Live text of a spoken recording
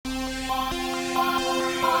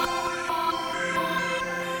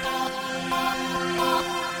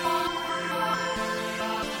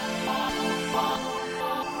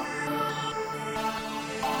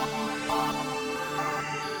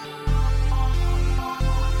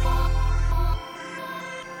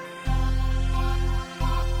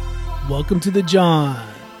welcome to the John.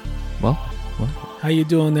 Well, How you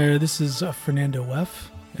doing there? This is Fernando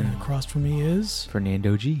F. And across from me is...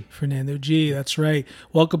 Fernando G. Fernando G, that's right.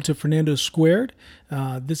 Welcome to Fernando Squared.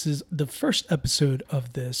 This is the first episode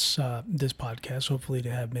of this podcast, hopefully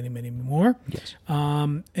to have many, many more. Yes.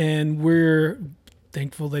 And we're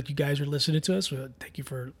thankful that you guys are listening to us. Thank you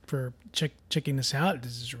for checking this out.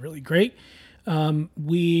 This is really great.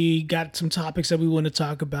 We got some topics that we want to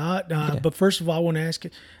talk about, but first of all, I want to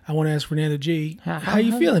ask Fernando G, how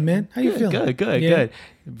you feeling, man? How you feeling? Good.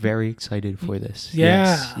 Very excited for this.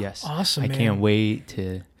 Yeah. Yes. Awesome, I man. can't wait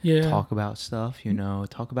to talk about stuff,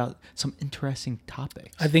 talk about some interesting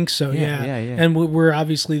topics. I think so. Yeah. And we're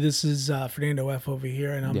obviously, this is Fernando F over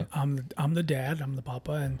here, and I'm the dad, I'm the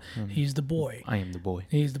papa, and he's the boy. I am the boy.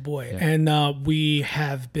 He's the boy. Yeah. And we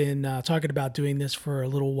have been talking about doing this for a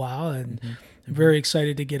little while, and I'm very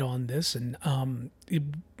excited to get on this. And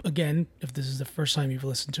again, if this is the first time you've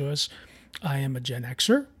listened to us, I am a Gen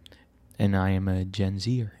Xer. And I am a Gen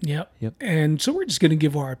Zer. Yep. And so we're just going to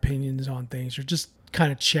give our opinions on things, or just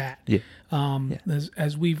kind of chat.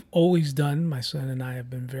 As we've always done. My son and I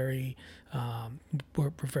have been very,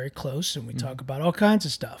 we're very close, and we talk about all kinds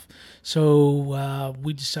of stuff. So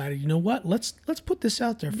we decided, you know what? Let's put this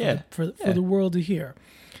out there for the world to hear.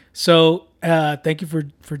 So thank you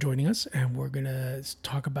for joining us, and we're gonna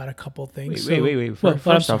talk about a couple of things. Wait.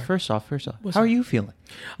 First off, how are you feeling?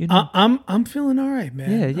 I'm feeling all right,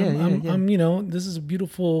 man. Yeah. I'm this is a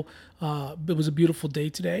beautiful. It was a beautiful day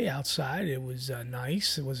today outside. It was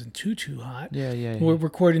nice. It wasn't too hot. Yeah. We're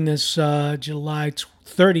recording this July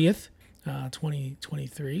 30th.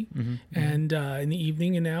 2023, and in the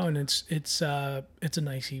evening, and it's a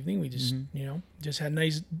nice evening. We just just had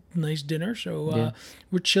nice dinner, so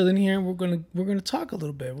we're chilling here, and we're gonna talk a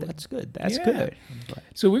little bit. That's good. That's good.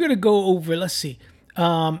 So we're gonna go over. Let's see.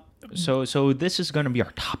 So this is gonna be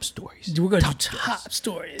our top stories. We're gonna do top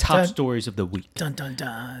stories. Top stories of the week. Dun dun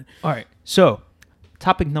dun. All right. So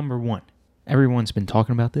topic number 1. Everyone's been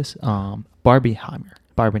talking about this.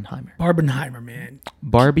 Barbenheimer, man.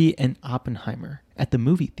 Barbie and Oppenheimer at the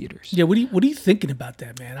movie theaters. Yeah, what are you thinking about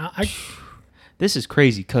that, man? This is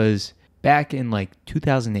crazy because back in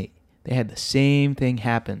 2008, they had the same thing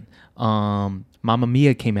happen. Mamma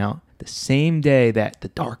Mia came out the same day that The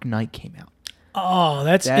Dark Knight came out. Oh,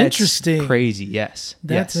 that's interesting. Crazy, yes.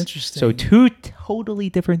 That's interesting. So 2 totally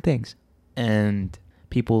different things, and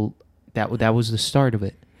people that was the start of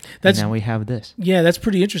it. And now we have this. Yeah, that's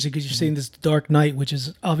pretty interesting because you're saying this Dark Knight, which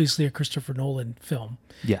is obviously a Christopher Nolan film.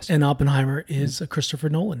 Yes. And Oppenheimer is a Christopher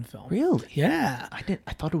Nolan film. Really? Yeah.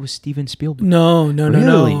 I thought it was Steven Spielberg. No.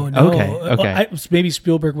 Really? No. Okay. Maybe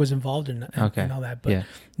Spielberg was involved in all that. But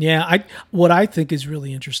what I think is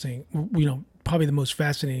really interesting, probably the most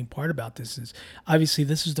fascinating part about this is obviously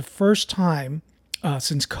this is the first time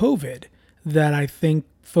since COVID that I think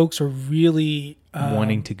folks are really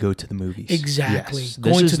wanting to go to the movies. Exactly. Yes.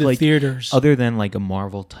 Going to the theaters. Other than a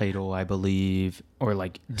Marvel title, I believe, or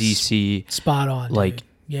DC. Spot on.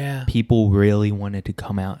 Yeah. People really wanted to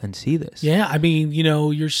come out and see this. Yeah, I mean,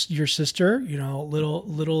 your sister, little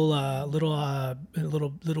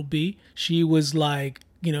B, she was like,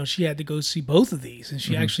 she had to go see both of these, and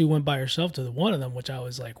she actually went by herself to one of them, which I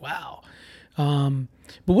was like, wow.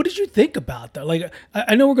 But what did you think about that?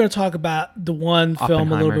 I know we're going to talk about the one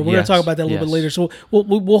film a little bit. We're going to talk about that a little bit later, so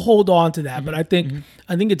we'll hold on to that. But I think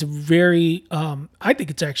it's I think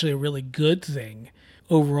it's actually a really good thing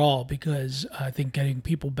overall, because I think getting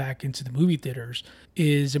people back into the movie theaters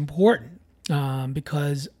is important,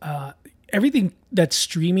 because everything that's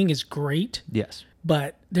streaming is great. Yes.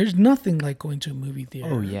 But there's nothing like going to a movie theater.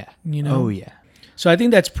 Oh yeah. Oh yeah. So I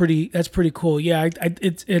think that's pretty cool. Yeah,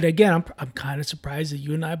 I'm kind of surprised that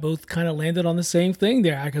you and I both kind of landed on the same thing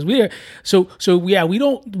there, because we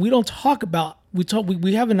don't talk about,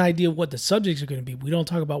 we have an idea of what the subjects are going to be. We don't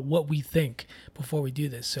talk about what we think before we do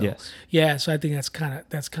this. So so I think that's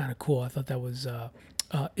kind of cool. I thought that was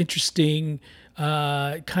interesting,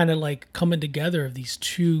 kind of like coming together of these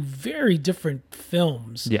 2 very different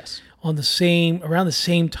films. Yes. Around the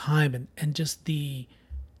same time, and just the,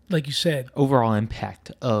 like you said, overall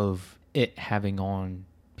impact of it having on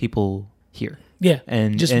people here. Yeah.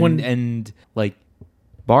 And just and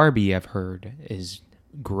Barbie, I've heard, is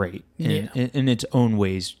great in its own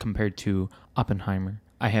ways compared to Oppenheimer.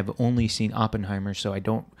 I have only seen Oppenheimer, so I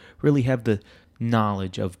don't really have the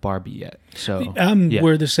knowledge of Barbie yet. So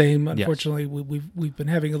we're the same. Unfortunately, we've been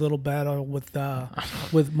having a little battle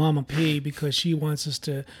with Mama P, because she wants us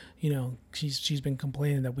to, she's been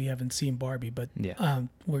complaining that we haven't seen Barbie, but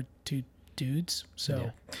we're 2 dudes,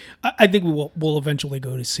 so I think we'll eventually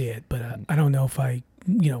go to see it. But I don't know if I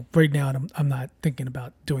right now I'm not thinking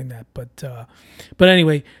about doing that. But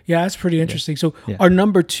anyway, yeah, that's pretty interesting. So our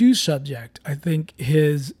number 2 subject, I think,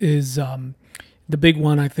 is the big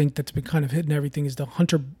one. I think that's been kind of hitting everything is the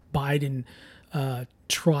Hunter Biden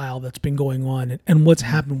trial that's been going on and what's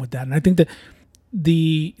happened with that. And I think that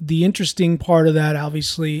the interesting part of that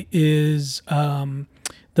obviously is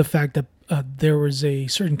the fact that there was a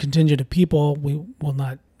certain contingent of people, we will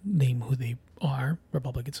not name who they are,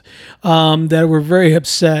 Republicans, that were very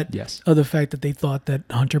upset of the fact that they thought that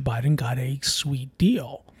Hunter Biden got a sweet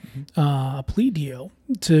deal, a plea deal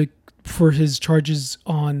for his charges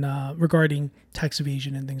on regarding tax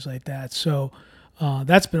evasion and things like that. So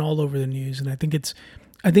that's been all over the news, and I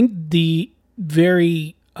think the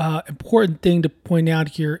very important thing to point out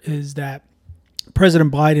here is that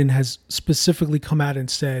President Biden has specifically come out and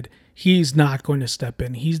said he's not going to step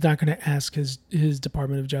in. He's not going to ask his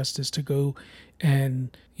Department of Justice to go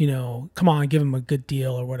and, come on, give him a good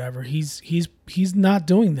deal or whatever. He's not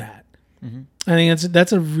doing that. Mm-hmm. I think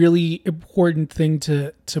that's a really important thing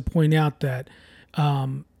to point out that,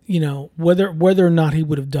 whether or not he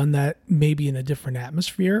would have done that maybe in a different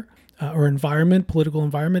atmosphere or environment, political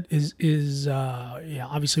environment is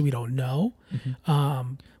obviously we don't know.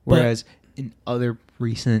 Mm-hmm. Whereas in other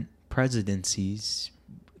recent presidencies,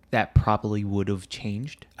 that probably would have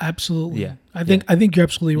changed. Absolutely. Yeah. I think you're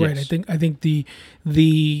absolutely right. Yes. I think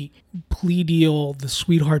the plea deal, the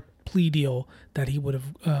sweetheart plea deal that he would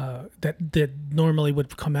have that normally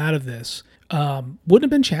would come out of this wouldn't have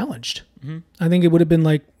been challenged. Mm-hmm. I think it would have been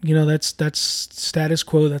like, that's status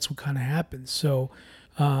quo. That's what kind of happens. So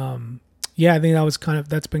I think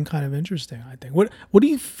that's been kind of interesting, I think. What do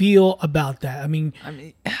you feel about that? I mean,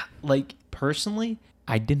 like personally,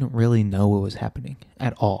 I didn't really know what was happening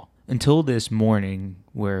at all until this morning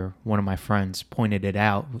where one of my friends pointed it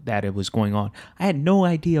out that it was going on. I had no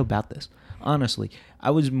idea about this. Honestly, I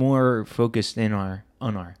was more focused on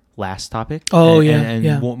our last topic.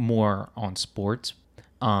 And more on sports.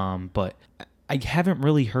 But I haven't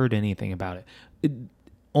really heard anything about it.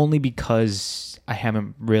 Only because I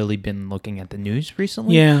haven't really been looking at the news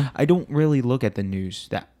recently. Yeah. I don't really look at the news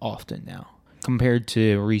that often now compared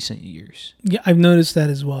to recent years. Yeah, I've noticed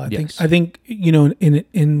that as well. I think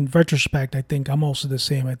in retrospect, I think I'm also the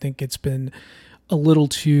same. I think it's been a little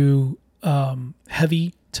too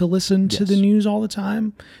heavy to listen to the news all the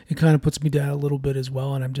time. It kind of puts me down a little bit as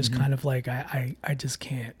well, and I'm just kind of like I just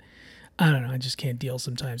can't. I don't know. I just can't deal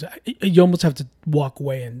sometimes. You almost have to walk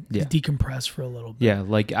away and decompress for a little bit. Yeah,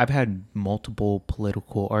 like I've had multiple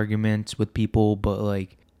political arguments with people, but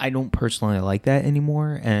like I don't personally like that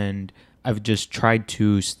anymore, and I've just tried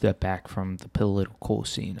to step back from the political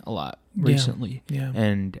scene a lot recently. Yeah.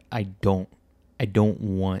 And I don't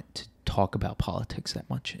want to talk about politics that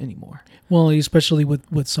much anymore. Well, especially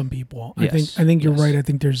with some people. Yes. I think you're right. I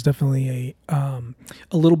think there's definitely a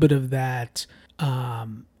little bit of that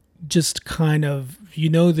just kind of, that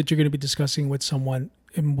you're going to be discussing with someone,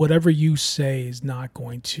 and whatever you say is not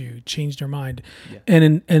going to change their mind. Yeah.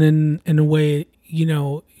 And in a way,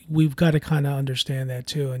 we've got to kind of understand that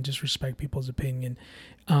too, and just respect people's opinion,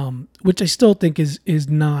 which I still think is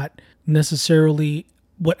not necessarily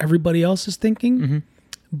what everybody else is thinking. Mm-hmm.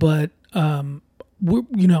 But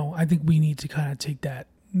I think we need to kind of take that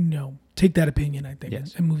opinion, I think,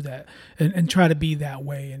 and move that and try to be that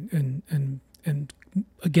way, and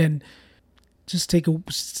again, just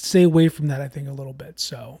stay away from that, I think, a little bit.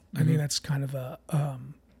 So I think that's kind of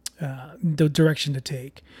the direction to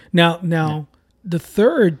take. Now the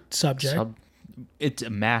third subject, it's a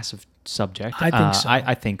massive subject. I think so.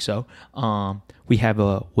 I think so. We have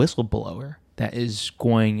a whistleblower that is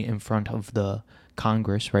going in front of the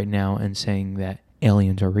Congress right now and saying that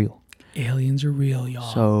aliens are real. Aliens are real,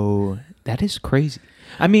 y'all. So that is crazy.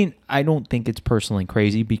 I mean, I don't think it's personally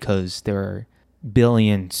crazy because there are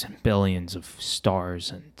billions and billions of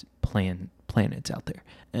stars and planets out there,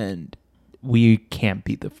 and we can't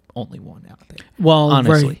be the only one out there. Well,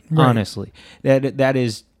 honestly, right. that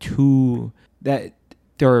is too. That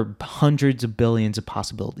there are hundreds of billions of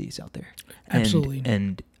possibilities out there. Absolutely,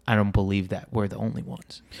 and I don't believe that we're the only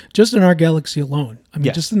ones. Just in our galaxy alone. I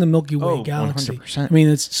mean, just in the Milky Way galaxy. 100%. I mean,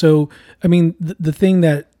 it's so. I mean, the thing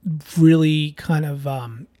that really kind of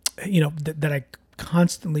that I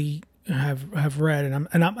constantly have read,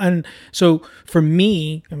 and so for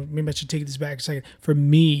me, maybe I should take this back a second. For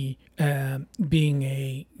me, being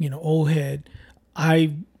a old head,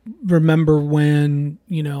 I remember when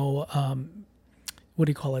what do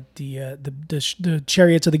you call it, the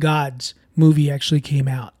Chariots of the Gods movie actually came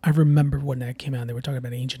out. I remember when that came out. They were talking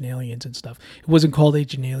about ancient aliens and stuff. It wasn't called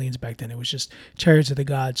Ancient Aliens back then. It was just Chariots of the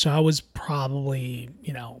Gods. So I was probably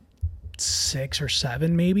 6 or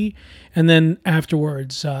 7 maybe. And then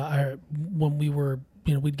afterwards, when we were,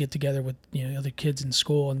 we'd get together with, other kids in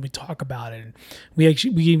school and we'd talk about it. And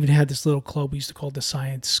we even had this little club we used to call the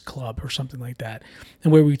Science Club or something like that.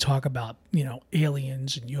 And where we talk about,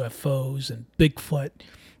 aliens and UFOs and Bigfoot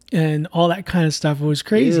and all that kind of stuff. It was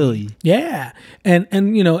crazy. Really? Yeah.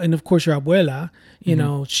 And of course your abuela,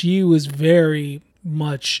 she was very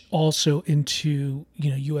much also into,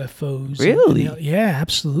 UFOs. Really? Yeah,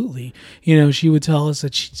 absolutely. She would tell us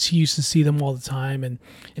that she used to see them all the time and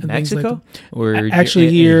In things like Mexico? that. Or Actually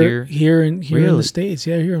here in Really? the States.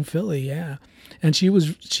 Yeah, here in Philly. Yeah. And she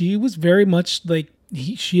was very much like,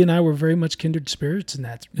 she and I were very much kindred spirits in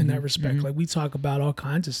that respect. Like we talk about all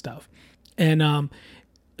kinds of stuff. And,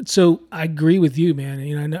 so I agree with you,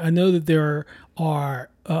 man. I know that there are,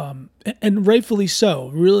 and rightfully so,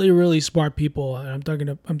 really, really smart people. And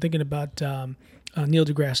I'm thinking about Neil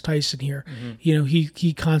deGrasse Tyson here.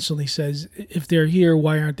 He constantly says, if they're here,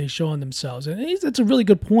 why aren't they showing themselves? And that's a really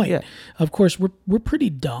good point. Yeah. Of course, we're pretty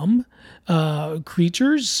dumb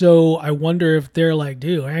creatures, so I wonder if they're like,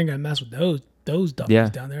 dude, I ain't gonna mess with those dummies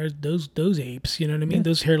down there, those apes. You know what I mean? Yeah.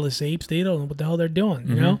 Those hairless apes. They don't know what the hell they're doing.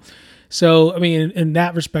 You know. So, I mean, in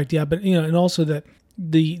that respect, yeah, but, and also that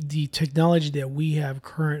the technology that we have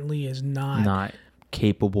currently is not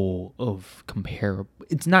capable of comparable.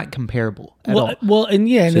 It's not comparable at all. Well, and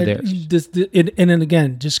yeah, So and then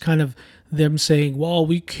again, just kind of them saying, well,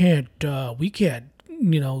 we can't,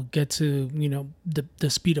 get to, the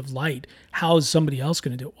speed of light. How is somebody else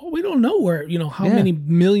going to do it? Well, we don't know where, how many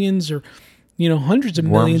millions or, hundreds of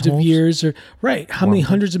millions of years, or how many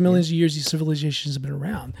hundreds of millions of years these civilizations have been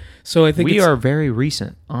around. So I think we are very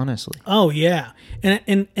recent, honestly. Oh yeah,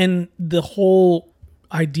 and the whole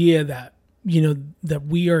idea that that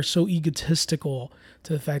we are so egotistical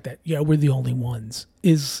to the fact that we're the only ones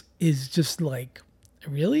is just like,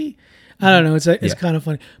 really? I don't know. It's kind of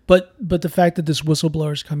funny, but the fact that this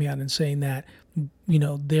whistleblower is coming out and saying that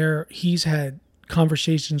he's had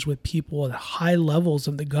conversations with people at high levels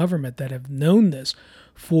of the government that have known this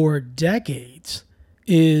for decades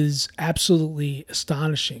is absolutely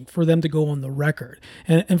astonishing for them to go on the record.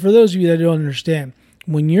 And for those of you that don't understand,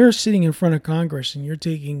 when you're sitting in front of Congress and you're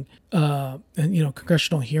taking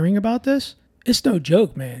congressional hearing about this, it's no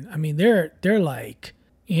joke, man. I mean, they're like,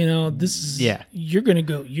 this is you're gonna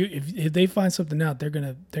go. If they find something out, they're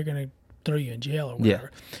gonna throw you in jail or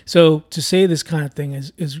whatever. So to say this kind of thing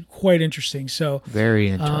is quite interesting. So very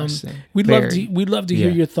interesting. We'd love to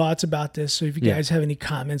hear your thoughts about this. So if you guys have any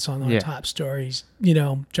comments on our top stories,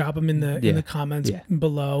 drop them in the comments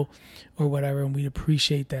below or whatever, and we'd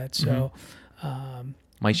appreciate that. So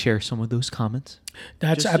might share some of those comments.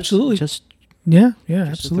 That's absolutely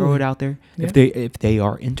absolutely to throw it out there if they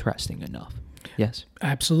are interesting enough. Yes,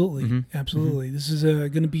 absolutely, absolutely. This is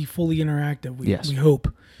going to be fully interactive. We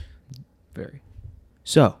hope. Very.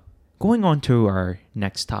 So, going on to our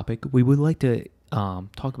next topic, we would like to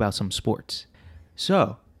talk about some sports.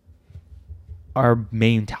 So, our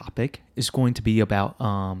main topic is going to be about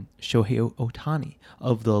Shohei Ohtani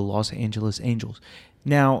of the Los Angeles Angels.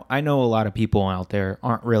 Now, I know a lot of people out there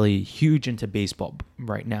aren't really huge into baseball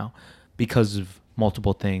right now because of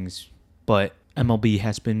multiple things, but MLB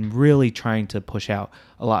has been really trying to push out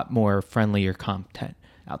a lot more friendlier content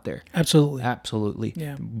out there. Absolutely.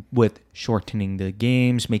 Yeah. With shortening the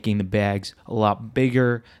games, making the bags a lot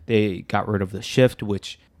bigger. They got rid of the shift,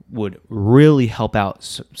 which would really help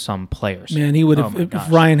out some players. Man, he would have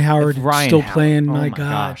if Ryan Howard still playing. My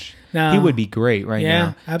gosh. He would be great now.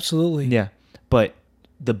 Yeah, absolutely. Yeah, but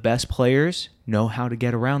the best players know how to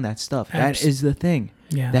get around that stuff. That is the thing.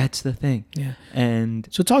 Yeah, that's the thing. Yeah. And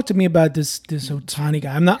so talk to me about this Ohtani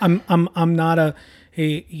guy. I'm not a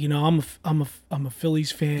hey, I'm a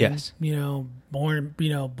Phillies fan. Yes. Born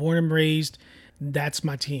and raised. That's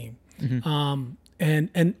my team. And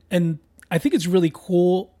I think it's really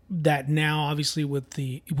cool that now, obviously, with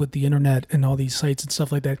the internet and all these sites and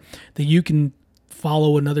stuff like that, that you can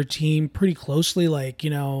follow another team pretty closely, like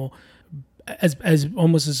as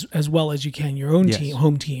almost as well as you can your own team,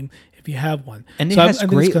 home team, if you have one. And it has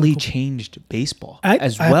greatly changed baseball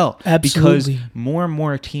as well. Absolutely. Because more and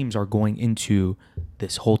more teams are going into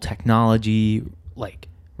this whole technology, like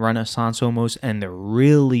renaissance almost, and they're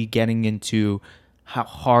really getting into how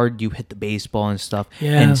hard you hit the baseball and stuff,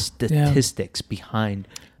 and statistics behind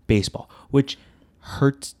baseball, which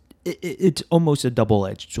hurts. It's almost a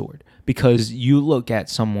double-edged sword, because you look at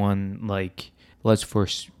someone like, let's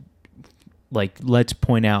point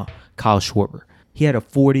out Kyle Schwarber. He had a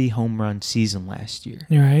 40 home run season last year.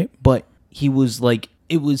 You're right. But he was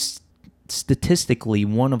it was statistically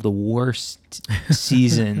one of the worst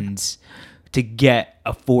seasons to get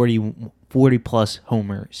a 40 plus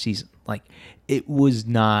homer season. Like, it was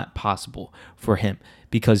not possible for him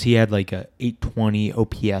because he had like a 820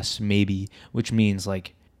 OPS maybe, which means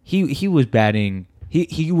like he was batting.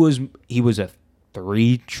 He was a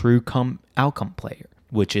 3 true outcome player,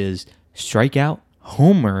 which is strikeout,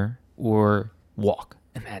 homer, or walk,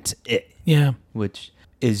 and that's it. Yeah, which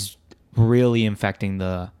is really infecting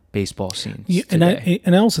the baseball scene. Yeah, and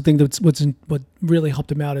I also think that what really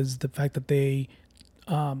helped him out is the fact that they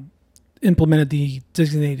implemented the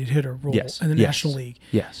designated hitter rule in the National League.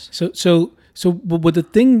 Yes. So with the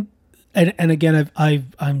thing, and again,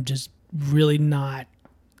 I'm just really not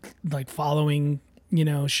like following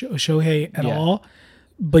Shohei at all.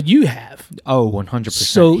 But you have. Oh, 100%.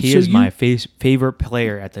 So he is my favorite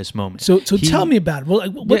player at this moment. So tell me about it.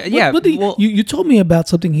 Well, you told me about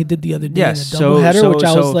something he did the other day in the doubleheader, which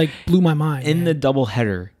I was like, blew my mind. In the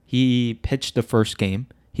doubleheader, he pitched the first game.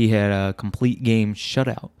 He had a complete game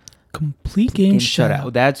shutout. Complete game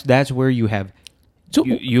shutout. That's where you have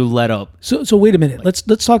you let up. So wait a minute.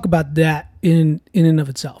 Let's talk about that in and of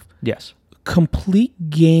itself. Yes.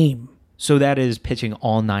 Complete game. So that is pitching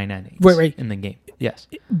all 9 innings. Right. In the game. Yes.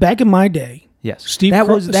 Back in my day. Yes. That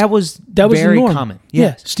was very common.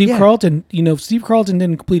 Yes. Yeah. Steve Carlton, Steve Carlton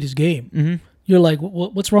didn't complete his game. Mm-hmm. You're like,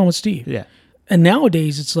 what's wrong with Steve? Yeah. And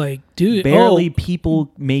nowadays it's like, dude, barely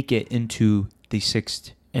people make it into the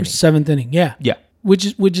 6th inning. 7th inning. Yeah. Yeah. Which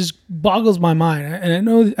is boggles my mind. And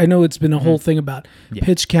I know it's been a whole thing about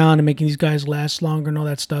pitch count and making these guys last longer and all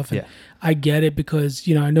that stuff. And I get it because,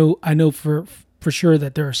 I know for sure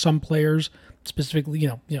that there are some players, specifically,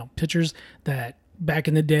 pitchers that back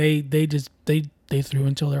in the day, they threw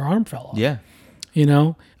until their arm fell off. Yeah.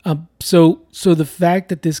 So the fact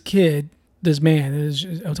that this man,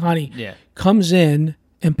 Ohtani, comes in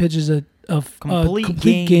and pitches a complete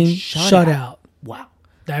game shutout. Wow.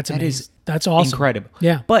 That's amazing. That's awesome. Incredible.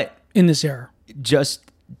 Yeah. But in this era. Just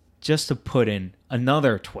to put in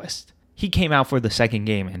another twist, he came out for the second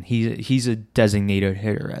game and he's a designated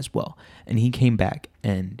hitter as well. And he came back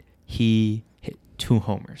and he hit 2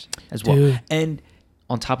 homers as well. Dude. And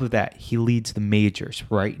on top of that, he leads the majors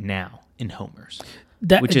right now in homers,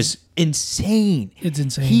 which is insane. It's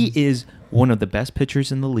insane. He is one of the best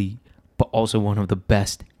pitchers in the league, but also one of the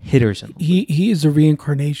best hitters in the league. He is a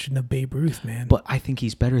reincarnation of Babe Ruth, man. But I think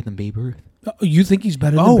he's better than Babe Ruth. You think he's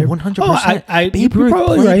better than Babe Ruth? 100%. Babe Ruth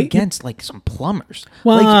played against like some plumbers.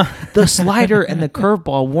 Well, the slider and the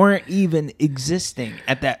curveball weren't even existing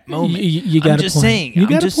at that moment. You got I'm just saying. You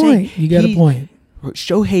got a point.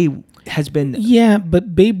 Shohei has been. Yeah,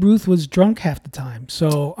 but Babe Ruth was drunk half the time.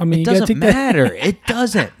 So, I mean, it doesn't matter. It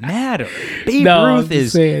doesn't matter. Babe Ruth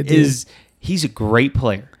is he's a great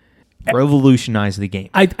player. Revolutionized the game.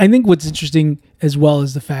 I think what's interesting as well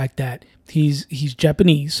is the fact that he's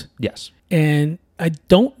Japanese. Yes. And I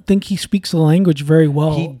don't think he speaks the language very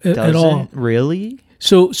well at all. Really?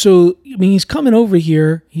 So I mean, he's coming over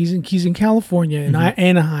here. He's in California, in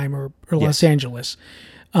Anaheim or Los Angeles,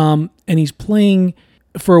 and he's playing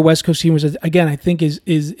for a West Coast team, which again I think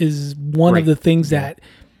is one of the things that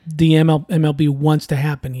the MLB wants to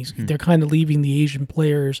happen. They're kind of leaving the Asian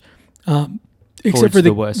players, except for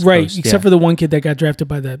the West Coast, except for the one kid that got drafted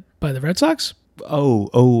by the Red Sox.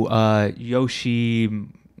 Yoshi.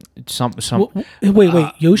 Wait,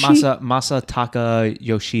 Yoshi? Masataka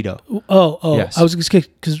Yoshida. Oh, yes. I was just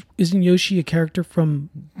because isn't Yoshi a character from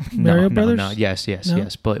Mario Brothers? No, yes.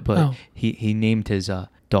 But he named his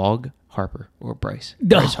dog Harper or Bryce.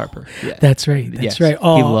 No. Bryce Harper. Yeah. That's right. Right.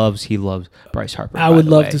 Oh, he loves Bryce Harper. I would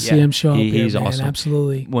love to see him show up here, he's man. awesome.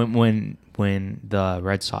 Absolutely. When the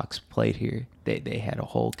Red Sox played here, they had a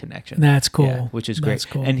whole connection. That's cool. Which is great. That's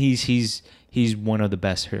cool. And he's one of the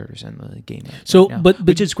best hitters in the game. So, right now, but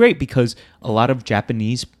which is great because a lot of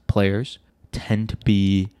Japanese players tend to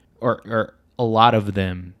be, or a lot of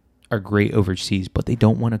them are great overseas, but they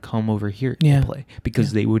don't want to come over here to play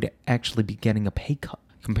because they would actually be getting a pay cut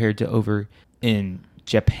compared to over in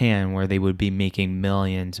Japan where they would be making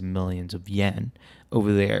millions and millions of yen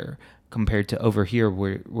over there compared to over here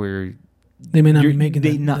where they may not be making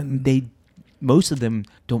most of them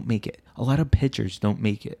don't make it. A lot of pitchers don't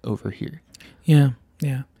make it over here. Yeah.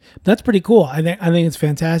 That's pretty cool. I think it's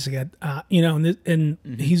fantastic. And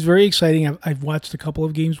he's very exciting. I've watched a couple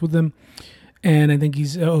of games with him, and I think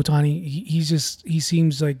he's Ohtani. He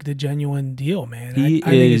seems like the genuine deal, man. He I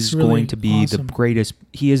think is it's really going to be awesome. the greatest.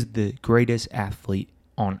 He is the greatest athlete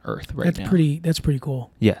on earth now. That's pretty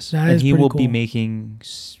cool. Yes, and he will be making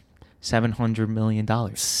 $700 million.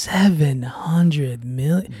 $700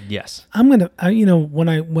 million. Yes. I'm gonna. When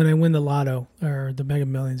I win the lotto or the Mega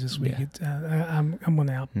Millions this week, I'm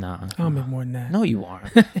gonna help. Nah, I'll make more than that. No, you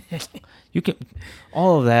aren't. You can.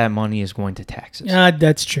 All of that money is going to taxes.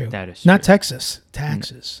 That's true. That is not true. Texas.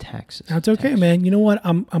 Taxes. Taxes. That's okay, taxes. man. You know what?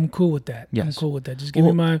 I'm cool with that. Yes. I'm cool with that. Just give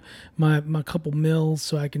me my couple mils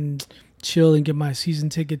so I can chill and get my season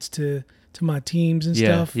tickets to my teams and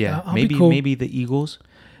stuff. Yeah. I'll maybe be cool. maybe the Eagles.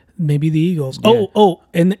 Maybe the Eagles. Yeah. Oh,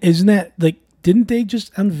 and isn't that like? Didn't they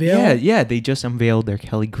just unveil? Yeah. They just unveiled their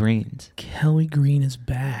Kelly Greens. Kelly Green is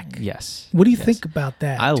back. Yes. What do you think about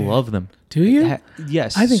that? I dude? love them. Do you?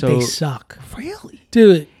 Yes. I think they suck. Really?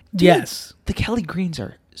 Dude, yes. The Kelly Greens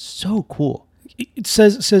are so cool. It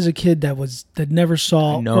says a kid that never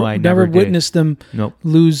saw I never did. witnessed them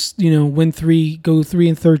lose, win go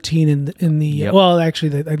 3-13 in the Yep. well,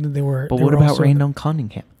 actually I think they were. But they what were about also, Randall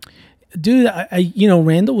Cunningham? Dude, I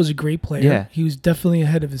Randall was a great player. Yeah. He was definitely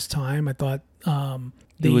ahead of his time. I thought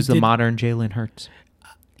He was the modern Jalen Hurts.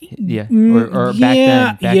 Yeah. Or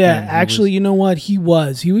yeah, back then. Actually, you know what? He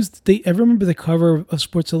was. I remember the cover of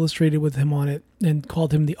Sports Illustrated with him on it and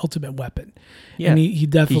called him the ultimate weapon. Yeah. And he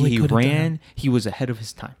definitely he could have done ran. it. He was ahead of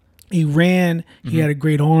his time. He ran. He had a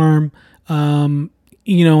great arm.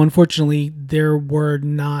 Unfortunately, there were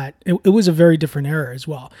not. It was a very different era as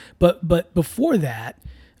well. But before that,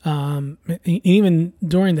 even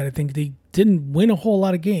during that, I think they didn't win a whole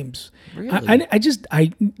lot of games. Really?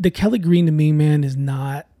 The Kelly Green to me, man, is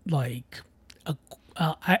not like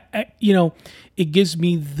it gives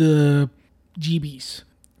me the GBs.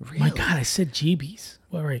 Really? My God, I said GBs.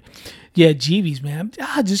 Well, right. Yeah, GBs, man.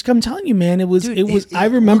 I'm telling you, man. It was. I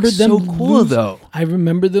remember them. So cool, though. I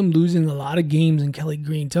remember them losing a lot of games in Kelly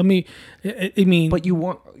Green. Tell me, I mean, But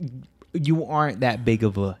you aren't that big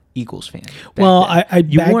of a Eagles fan. Well, then.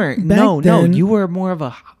 You weren't. No, then, you were more of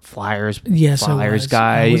a Flyers. Yes, Flyers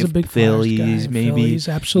guy. I was a big Phillies, Flyers guy. maybe. Phillies,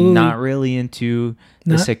 absolutely. Not really into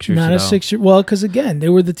the Sixers. Not though. a Sixer. Well, because again, they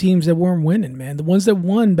were the teams that weren't winning, man. The ones that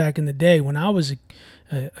won back in the day when I was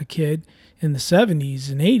a kid in the 70s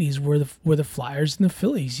and 80s were the Flyers and the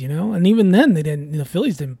Phillies, and even then they didn't. The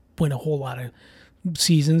Phillies didn't win a whole lot of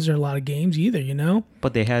seasons or a lot of games either,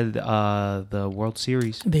 But they had the World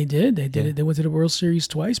Series. They did. They did it. They went to the World Series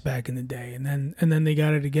twice back in the day, and then they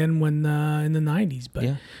got it again when in the 90s.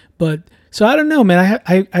 But so I don't know, man.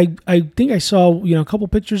 I think I saw a couple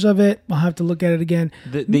pictures of it. I'll have to look at it again.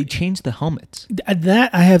 They changed the helmets.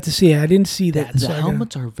 That I have to see. I didn't see that. The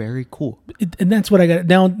helmets are very cool. And that's what I got.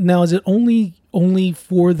 Now is it only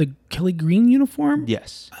for the Kelly Green uniform?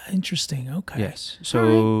 Yes. Interesting. Okay. Yes.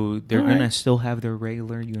 So they're All gonna right. still have their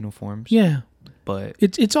regular uniforms. Yeah. But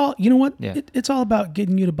it's all, you know what? Yeah. It's all about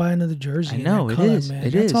getting you to buy another jersey. I know, in it that color, is. man.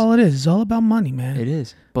 It That's is. all it is. It's all about money, man. it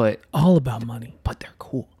is. But All about money. they're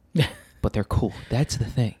cool. But they're cool. That's the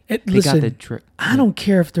thing. Listen, got the trick. I don't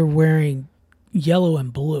care if they're wearing yellow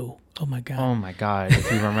and blue. Oh my God. Oh my God!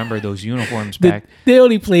 If you remember those uniforms back, They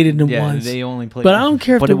only played it in once. they only played. But I don't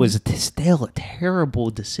care if But they- it was still a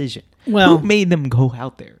terrible decision. Well- who made them go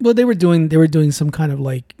out there? Well, they were doing some kind of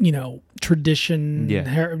like, tradition,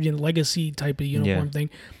 Yeah. legacy type of uniform Yeah. thing.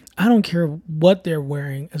 I don't care what they're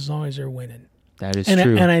wearing as long as they're winning. That is And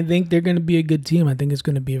true. I think they're going to be a good team. I think it's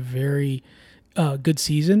going to be a very good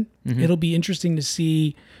season. Mm-hmm. It'll be interesting to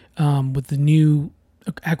see with the new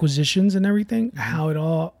acquisitions and everything how it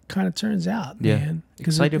all kind of turns out. yeah, Man.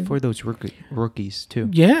 excited for those rookies too.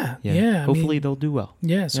 Yeah. I Hopefully mean, they'll do well.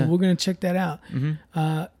 yeah. So yeah. we're going to check that out.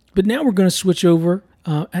 Mm-hmm. But now we're going to switch over.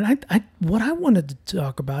 And what I wanted to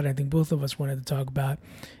talk about, I think both of us wanted to talk about,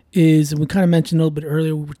 is, and we kind of mentioned a little bit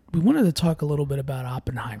earlier, we wanted to talk a little bit about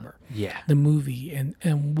Oppenheimer, Yeah. the movie,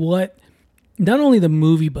 and what, not only the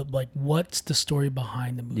movie, but like what's the story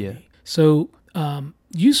behind the movie. Yeah. So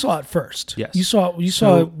you saw it first. Yes. You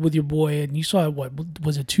saw it with your boy, and you saw it, what,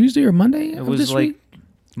 was it Tuesday or Monday? It was like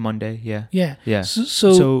Monday. Yeah. Yeah. Yeah.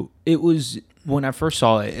 So it was, when I first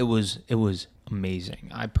saw it, it was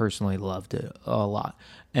amazing. I personally loved it a lot.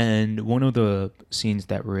 And one of the scenes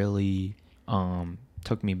that really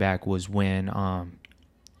took me back was when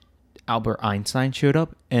Albert Einstein showed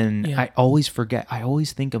up, and Yeah. I always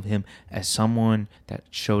think of him as someone that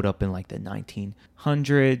showed up in like the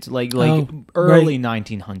 1900s, like early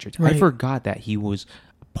 1900s. Right. I forgot that he was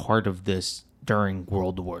part of this during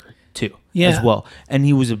World War II Yeah. as well, and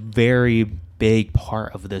he was a very big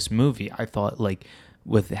part of this movie. I thought, like,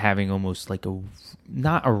 with having almost like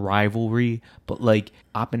not a rivalry, but like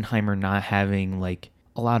Oppenheimer not having like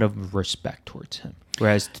a lot of respect towards him.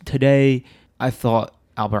 Whereas today, I thought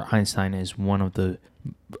Albert Einstein is one of the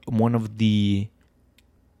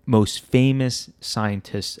most famous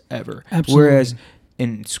scientists ever. Absolutely. Whereas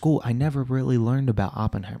in school, I never really learned about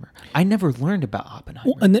Oppenheimer.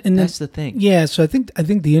 Well, and that's the thing. Yeah, so I think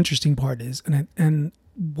the interesting part is, and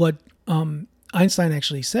what Einstein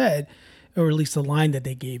actually said or at least the line that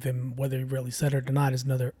they gave him, whether he really said it or not is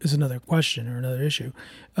another question or another issue,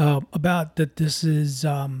 about that this is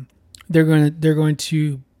they're going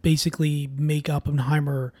to basically make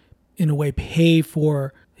Oppenheimer in a way pay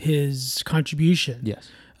for his contribution. Yes.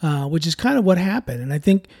 Which is kind of what happened. And I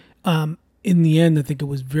think in the end, I think it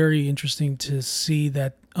was very interesting to see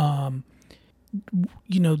that,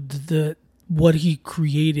 the what he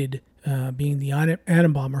created, being the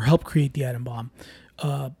atom bomb, or helped create the atom bomb,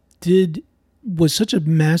 was such a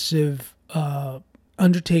massive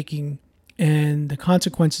undertaking, and the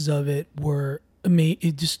consequences of it were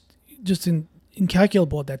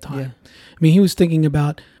incalculable at that time. Yeah. I mean, he was thinking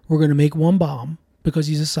about, we're going to make one bomb, because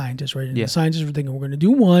he's a scientist, right? And the scientists were thinking, we're going to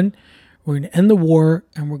do one, we're going to end the war,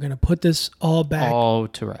 and we're going to put this all back, all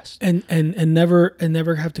to rest, and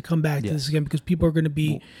never have to come back to this again, because people are going to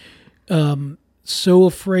be so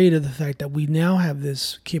afraid of the fact that we now have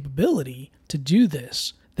this capability to do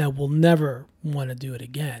this that we'll never want to do it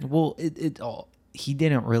again. Well, he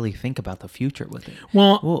didn't really think about the future with it.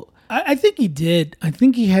 Well, I think he did. I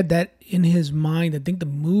think he had that in his mind. I think the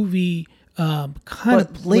movie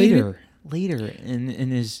later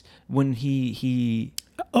in his, when he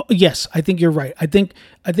oh, yes, I think you're right. I think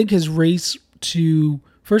his race to,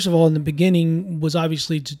 first of all, in the beginning, was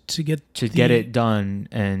obviously to get it done,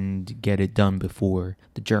 and get it done before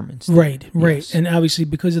the Germans did. Right. Yes. And obviously,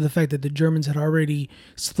 because of the fact that the Germans had already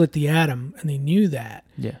split the atom, and they knew that,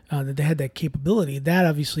 that they had that capability, that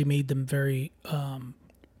obviously made them very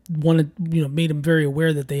made them very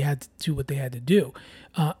aware that they had to do what they had to do,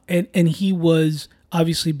 and he was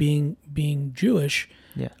obviously being Jewish.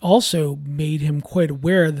 Also made him quite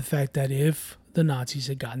aware of the fact that if the Nazis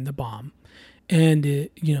had gotten the bomb, and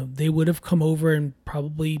they would have come over and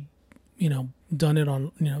probably done it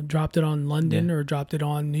on dropped it on London or dropped it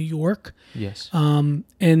on New York. Yes. And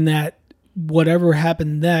that whatever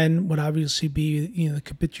happened then would obviously be the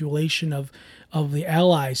capitulation of the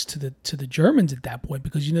Allies to the Germans at that point,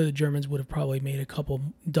 because the Germans would have probably made a couple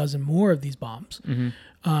dozen more of these bombs. Mm-hmm.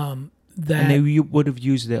 And they would have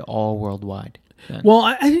used it all worldwide. Then. Well,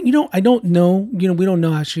 I don't know. We don't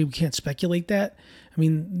know. Actually, we can't speculate that. I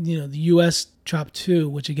mean, the U.S. dropped 2,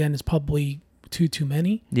 which again is probably too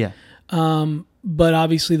many. Yeah. But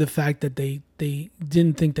obviously, the fact that they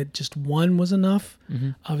didn't think that just 1 was enough,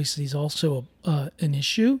 obviously, is also an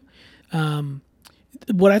issue.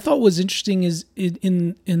 What I thought was interesting is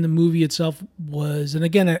in the movie itself was, and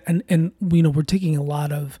again, and we're taking a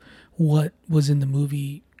lot of what was in the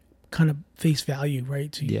movie kind of face value,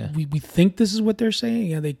 right? So we think this is what they're saying.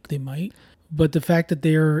 Yeah, they might, but the fact that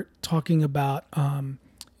they're talking about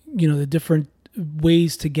the different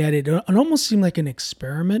ways to get it almost seemed like an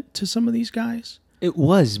experiment to some of these guys. It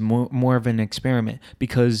was more of an experiment,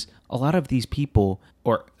 because a lot of these people,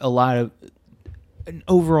 or a lot of an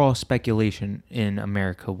overall speculation in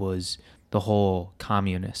America, was the whole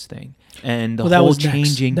communist thing and the whole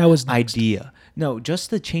changing idea. No, just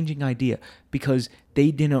the changing idea, because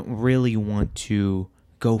they didn't really want to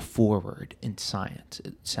go forward in science,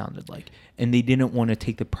 it sounded like. And they didn't want to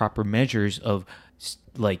take the proper measures of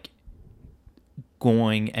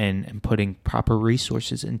going and putting proper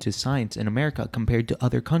resources into science in America compared to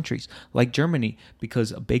other countries like Germany,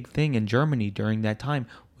 because a big thing in Germany during that time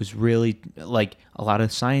was really, a lot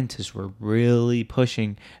of scientists were really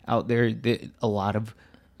pushing out a lot of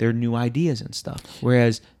their new ideas and stuff.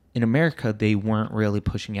 Whereas in America, they weren't really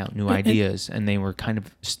pushing out new ideas, and they were kind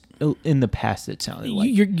of in the past, it sounded like.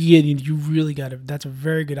 You really got it. That's a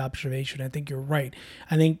very good observation. I think you're right.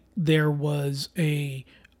 I think there was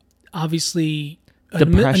obviously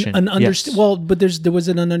depression. Well, but there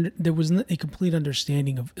wasn't a complete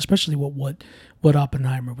understanding of, especially what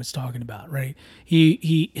Oppenheimer was talking about, right?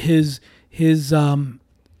 His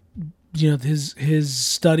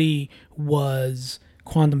study was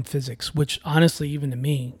quantum physics, which honestly, even to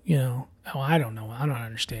me, I don't know, I don't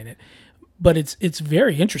understand it, but it's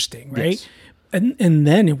very interesting, right? Yes. And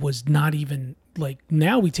then it was not even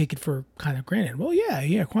now we take it for kind of granted. Well,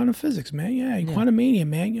 yeah, quantum physics, man, quantum mania,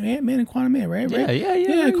 man, Ant-Man and Quantum Man, right?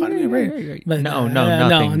 Yeah, Quantum Man, right? But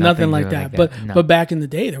nothing like that. But back in the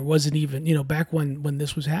day, there wasn't even, back when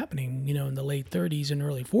this was happening, in the late 30s and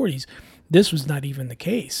early 40s, this was not even the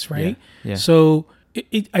case, right? Yeah. So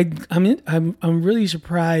I'm really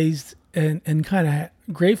surprised and kind of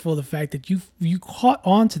grateful the fact that you caught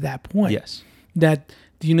on to that point. Yes. That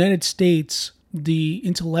the United States, the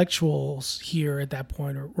intellectuals here at that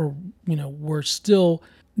point, were still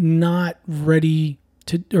not ready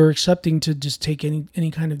to or accepting to just take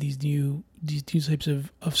any kind of these new types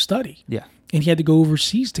of study. Yeah. And he had to go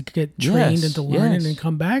overseas to get trained and to learn it and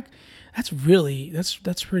come back. That's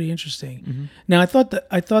pretty interesting. Mm-hmm. Now I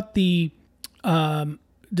thought the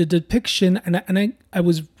depiction, and I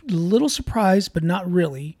was a little surprised, but not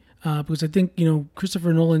really, because I think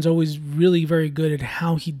Christopher Nolan's always really very good at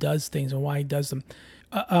how he does things and why he does them.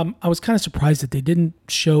 I was kind of surprised that they didn't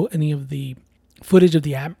show any of the footage of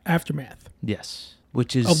the aftermath. Yes,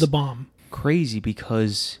 which is of the bomb. Crazy,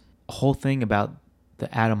 because the whole thing about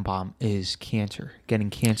the atom bomb is cancer, getting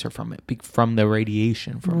cancer from it, from the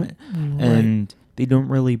radiation from it, right. And they don't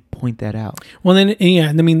really point that out. Well, then, yeah,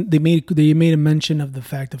 I mean, they made a mention of the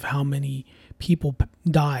fact of how many people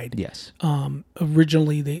died. Yes.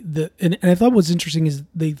 Originally, and I thought what was interesting is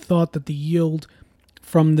they thought that the yield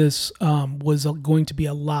from this was going to be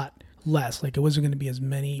a lot less. Like, it wasn't going to be as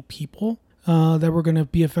many people that were going to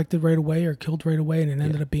be affected right away or killed right away, and it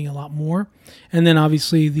ended up being a lot more. And then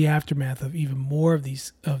obviously the aftermath of even more of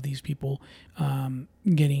these people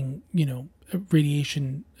getting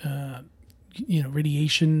radiation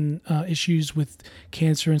issues with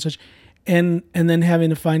cancer and such, and then having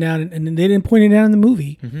to find out, and they didn't point it out in the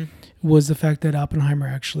movie, was the fact that Oppenheimer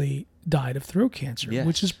actually died of throat cancer,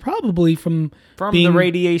 which is probably from the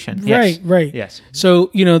radiation. Right. Yes. So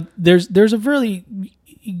there's a really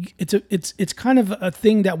it's kind of a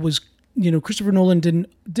thing that was Christopher Nolan didn't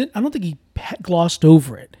I don't think he glossed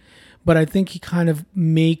over it, but I think he kind of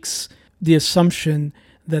makes the assumption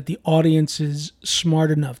that the audience is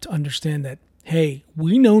smart enough to understand that, hey,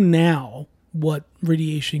 we know now what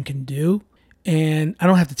radiation can do, and I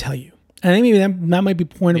don't have to tell you. I think maybe that might be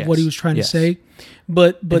the point of what he was trying to say,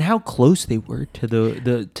 but and how close they were to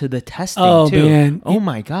the testing. Oh too. Man! Oh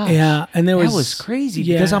my gosh! Yeah, and that was crazy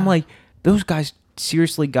because I'm like, those guys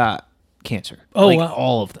seriously got cancer. Oh,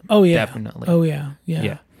 all of them. Oh yeah, definitely. Oh yeah.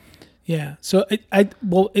 So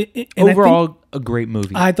overall, a great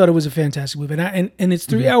movie. I thought it was a fantastic movie, and it's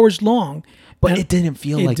 3 hours long, but it didn't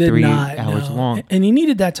feel like 3 hours long. And you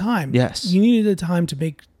needed that time. Yes, you needed the time to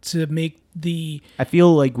make the. I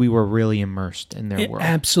feel like we were really immersed in their world.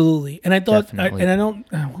 Absolutely, and I thought,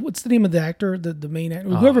 what's the name of the actor, the main actor,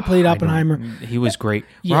 whoever played Oppenheimer? He was great.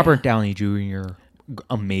 Robert Downey Jr.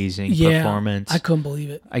 Amazing performance. I couldn't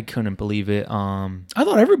believe it. I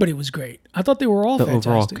thought everybody was great. I thought they were all fantastic. The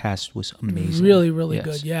overall cast was amazing. Really, really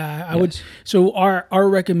good. Yeah, I would. So our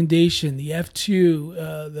recommendation, the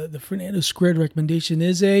F2, the Fernandos squared recommendation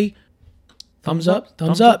is a thumbs up.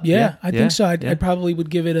 Thumbs up. Yeah, I think so. I probably would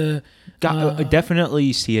give it a.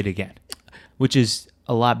 Definitely see it again, which is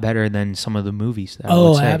a lot better than some of the movies. That I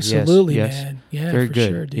would say. Absolutely, man. Yeah, very for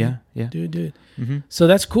good. Sure, dude. Yeah. Dude. Mm-hmm. So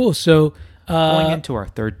that's cool. So. Going into our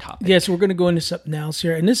third topic. Yeah, so we're going to go into something else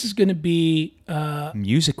here, and this is going to be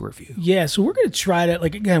music review. Yeah, so we're going to try to,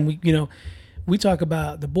 like, again, we talk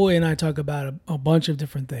about, the boy and I talk about a bunch of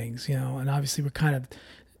different things, and obviously we're kind of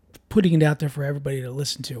putting it out there for everybody to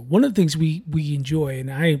listen to. One of the things we enjoy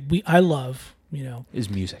and I love, is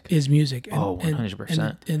music. And,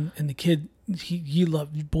 100%. And the kid, he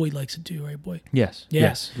boy likes it too, right, boy? Yes. Yeah.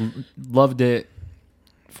 Yes. Loved it.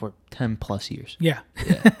 For 10 plus years. Yeah.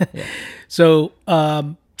 So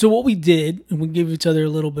what we did, and we gave each other a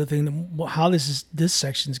little bit of thing, how this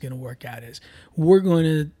section is going to work out is we're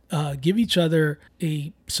going to give each other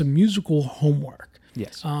some musical homework.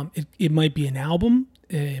 Yes. It might be an album.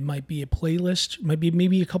 It might be a playlist. It might be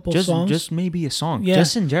maybe a couple of songs. Just maybe a song. Yeah.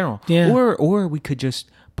 Just in general. Yeah. Or we could just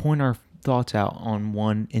point our thoughts out on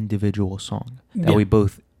one individual song that we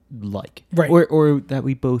both like. Right. Or that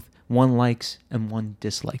we both one likes and one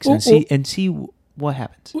dislikes, and see what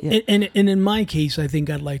happens. Yeah. And in my case, I think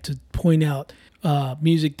I'd like to point out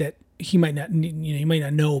music that he might not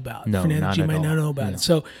know about. No, not he at might all. not know about it.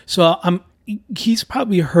 So he's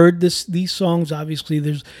probably heard these songs. Obviously,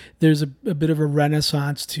 there's a bit of a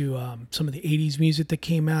renaissance to some of the '80s music that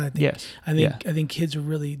came out. I think kids are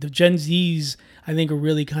really, the Gen Zs, I think, are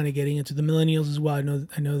really kind of getting into, the millennials as well. I know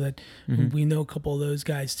that we know a couple of those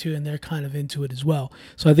guys too, and they're kind of into it as well.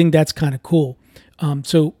 So I think that's kind of cool.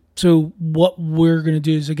 So what we're gonna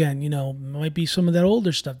do is, again, might be some of that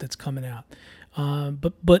older stuff that's coming out.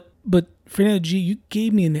 But Fernando G, you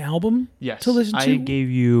gave me an album to listen to. I gave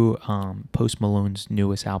you Post Malone's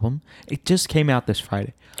newest album. It just came out this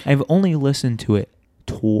Friday. I've only listened to it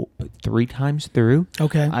 3 times through.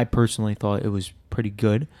 Okay. I personally thought it was pretty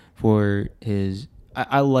good for his.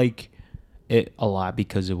 I like it a lot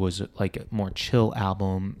because it was like a more chill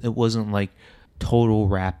album. It wasn't like total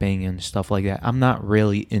rapping and stuff like that. I'm not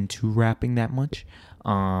really into rapping that much.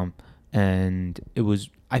 And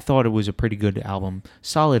I thought it was a pretty good album,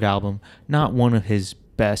 solid album, not one of his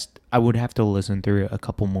best. I would have to listen through it a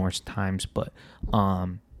couple more times, but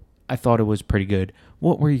I thought it was pretty good.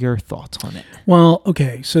 What were your thoughts on it? Well,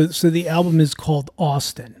 okay, so the album is called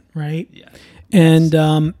Austin, right? Yeah.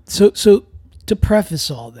 And so to preface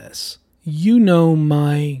all this, you know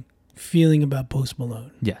my feeling about Post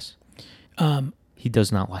Malone. Yes. He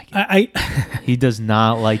does not like him. I He does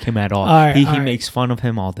not like him at all. He makes fun of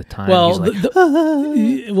him all the time. Well, he's like,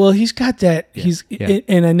 well, he's got that. Yeah.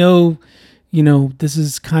 And I know, this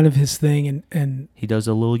is kind of his thing, and he does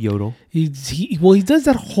a little yodel. he does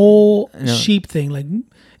that whole sheep thing, like,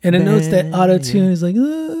 and I know it's that auto tune. He's like,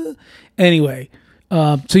 anyway.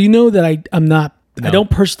 So that I'm not. No. I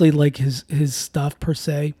don't personally like his stuff per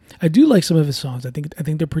se. I do like some of his songs. I think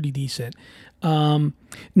they're pretty decent.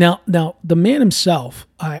 Now the man himself,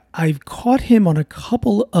 I've caught him on a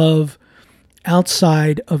couple of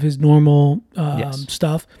outside of his normal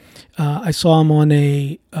stuff. I saw him on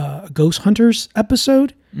a Ghost Hunters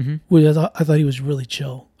episode, which I thought he was really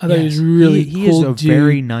chill. I thought he was really cool. He is a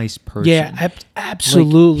very nice person. Yeah,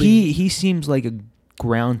 absolutely. Like, he seems like a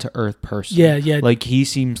ground to earth person. Yeah. Like he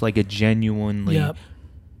seems like a genuinely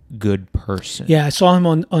good person. Yeah, I saw him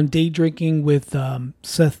on Day Drinking with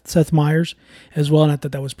Seth Meyers as well, and I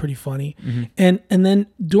thought that was pretty funny. And then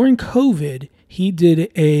during COVID, he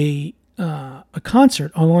did a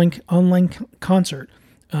concert, online concert,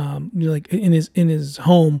 like in his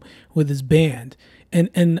home with his band,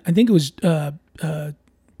 and I think it was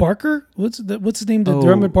Barker. What's his name? The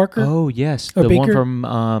drummer Barker. Oh yes, or the Baker? one from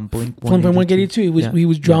Blink 182. He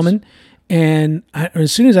was drumming. Yes. And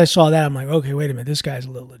as soon as I saw that, I'm like, okay, wait a minute, this guy's a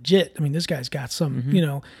little legit. I mean, this guy's got some,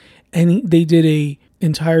 And they did a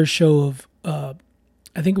entire show of, I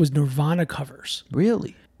think it was Nirvana covers.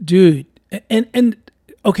 Really, dude. And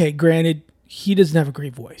okay, granted, he doesn't have a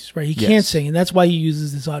great voice, right? He can't sing, and that's why he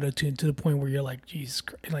uses this auto tune to the point where you're like, Jesus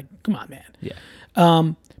Christ, like, come on, man. Yeah.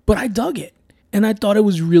 But I dug it, and I thought it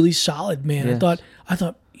was really solid, man. Yes. I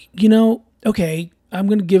thought, okay, I'm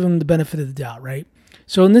gonna give him the benefit of the doubt, right?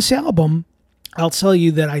 So in this album, I'll tell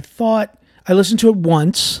you that I listened to it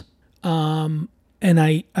once, and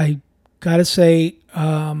I gotta say,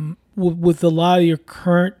 with a lot of your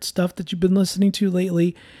current stuff that you've been listening to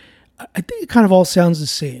lately, I think it kind of all sounds the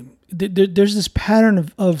same. There's this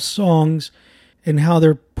pattern of songs and how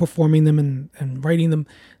they're performing them and writing them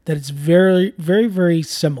that it's very, very, very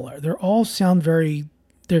similar. They all sound they're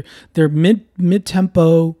mid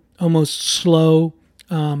tempo, almost slow.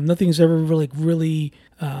 Nothing's ever really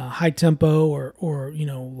high tempo or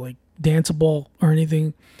like danceable or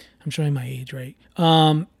anything. I'm showing my age, right?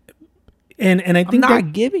 And I think I'm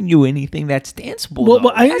not giving you anything that's danceable.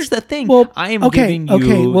 Well, that's the thing. I am giving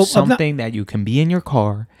you something that you can be in your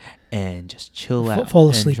car and just chill out, fall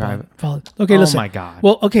asleep, and drive. Okay, listen. Oh my God.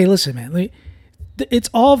 Well, okay, listen, man. It's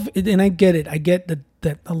all, and I get it. I get that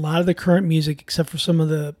a lot of the current music, except for some of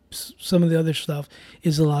the other stuff,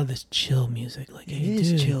 is a lot of this chill music. Like, hey, it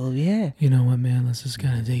is chill, yeah. You know what, man? Let's just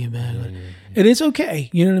kind of take it back. And it's okay.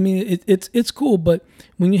 You know what I mean? It's cool. But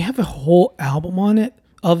when you have a whole album on it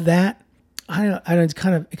of that, I don't. It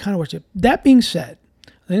kind of works. That being said,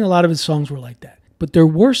 I think a lot of his songs were like that. But there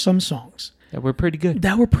were some songs that were pretty good.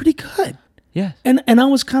 Yeah. And I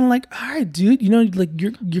was kind of like, all right, dude, like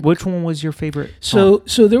you're. Which one was your favorite song?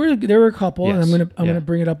 So there were a couple, yes. and I'm gonna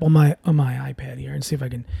bring it up on my iPad here and see if I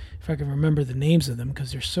can remember the names of them,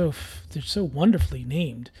 because they're so wonderfully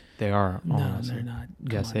named. They are. Honestly. No, they're not.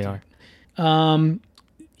 Yes, they are.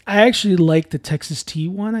 I actually like the Texas Tea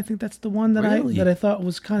one. I think that's the one that I thought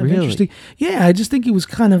was kind of interesting. Yeah, I just think it was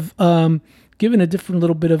kind of given a different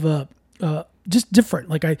little bit of a just different.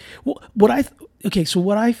 Like what I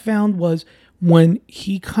found was when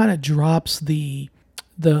he kind of drops the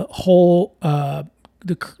whole the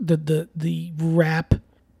rap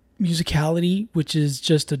musicality, which is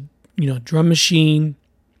just a drum machine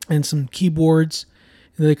and some keyboards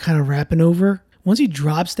that they're kind of rapping over. Once he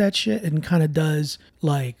drops that shit and kind of does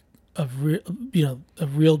like a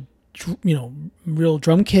real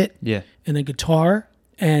drum kit, and a guitar,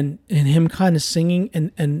 and him kind of singing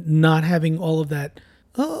and not having all of that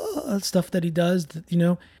stuff that he does,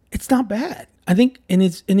 it's not bad. I think, and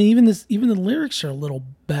even the lyrics are a little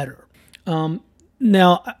better.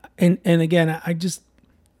 Now, and again,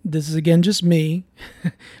 this is again just me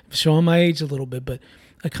showing my age a little bit, but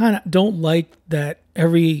I kind of don't like that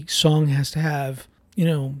every song has to have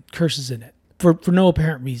curses in it for no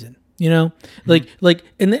apparent reason. Like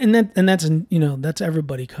and that's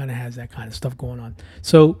everybody kind of has that kind of stuff going on.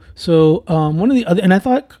 So one of the other, and I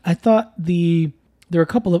thought there were a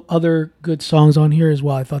couple of other good songs on here as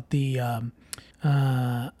well. I thought the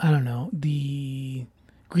the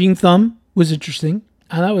Green Thumb was interesting.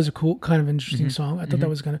 That was a cool kind of interesting song. I thought that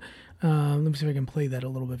was gonna. Let me see if I can play that a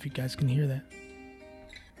little bit if you guys can hear that.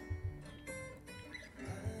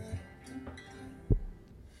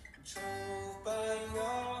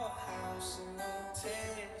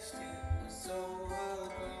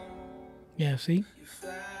 Yeah, see?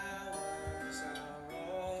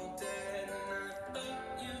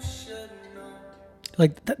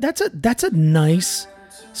 Like that's a nice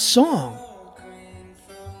song.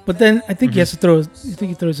 But then I think he has to throw. I think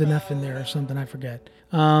he throws an F in there or something. I forget.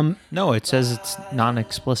 No, it says it's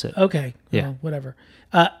non-explicit. Okay. Yeah. Well, whatever.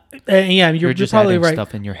 Yeah, you're just probably adding right.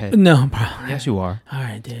 stuff in your head. No, probably. Yes, you are. All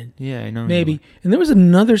right, dude. Yeah, I know. Maybe. And there was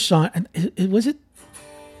another song. Was it?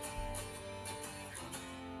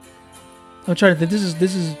 I'm trying to think.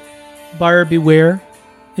 This is Buyer Beware.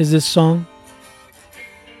 Is this song?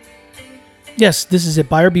 Yes, this is it.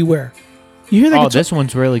 Buyer Beware. You hear that? Oh, this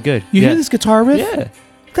one's really good. You hear this guitar riff? Yeah.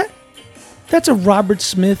 That's a Robert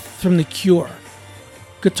Smith from The Cure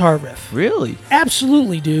guitar riff. Really?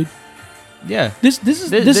 Absolutely, dude. Yeah. This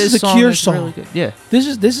is a Cure song. Really good. Yeah. This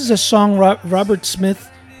is a song Robert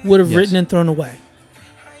Smith would have written and thrown away.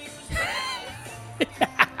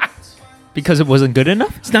 Because it wasn't good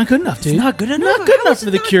enough? It's not good enough, dude. It's not good enough? Not good enough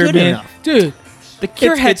for The Cure, man. Enough? Dude. The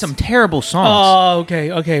Cure had some terrible songs. Oh,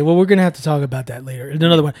 okay. Well, we're going to have to talk about that later.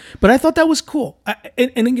 Another one. But I thought that was cool.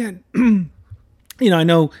 And again, I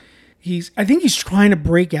know I think he's trying to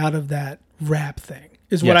break out of that rap thing,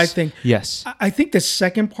 is what I think. Yes. I think the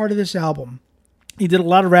second part of this album, he did a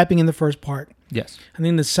lot of rapping in the first part. Yes. I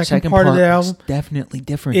think the second part of the album is definitely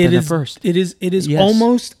different than the first. It is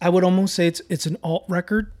almost, I would almost say it's an alt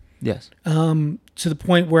record. Yes. To the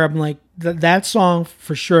point where I'm like, that song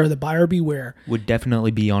for sure, the Buyer Beware, would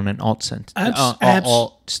definitely be on an alt sense,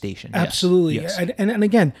 alt station. Absolutely. Yes. And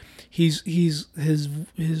again, he's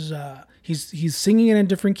singing in a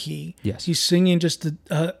different key. Yes. He's singing just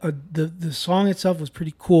the song itself was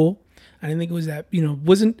pretty cool. I didn't think it was that, it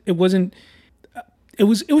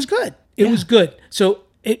was good. It was good. So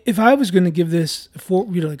if I was going to give this a 5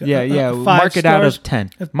 mark it out stars, of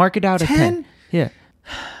 10. Mark it out of 10. Yeah.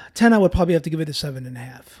 10, I would probably have to give it a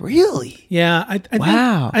 7.5. Really? Yeah.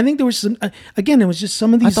 Wow. I think there was some. Again, it was just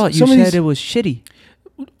some of these. I thought you said it was shitty.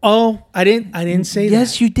 Oh, I didn't say that.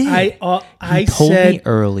 Yes, you did. I told said me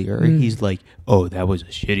earlier. He's like, "Oh, that was a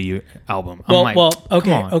shitty album."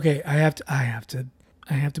 Okay. I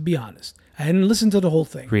have to be honest. I hadn't listened to the whole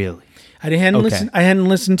thing. Really? I hadn't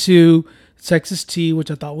listened to Sexist Tea,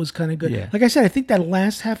 which I thought was kind of good. Yeah. Like I said, I think that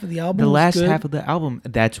last half of the album. Half of the album.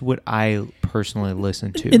 That's what I personally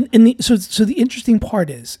listened to. So the interesting part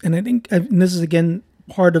is, and I think and this is again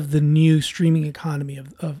part of the new streaming economy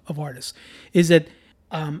of artists, is that,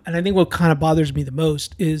 and I think what kind of bothers me the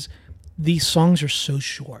most is these songs are so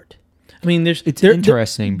short. I mean, it's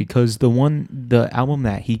interesting because the album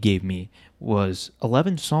that he gave me was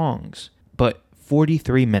 11 songs, but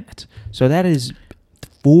 43 minutes. So that is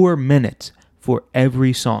 4 minutes for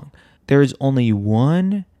every song. There is only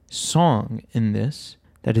one song in this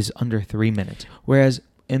that is under 3 minutes. Whereas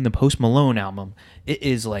in the Post Malone album, it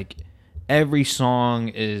is like every song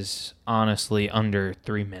is honestly under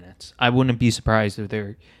 3 minutes. I wouldn't be surprised if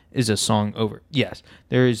there is a song over. Yes,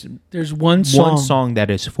 there's one song that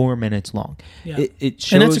is 4 minutes long. Yeah. It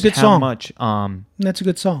shows and that's a good how song. much that's a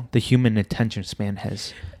good song. The human attention span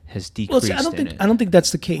has decreased. Well, see, I don't think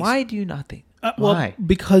that's the case. Why do you not think? Why?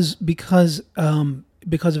 Because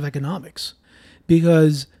of economics.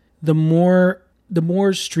 Because the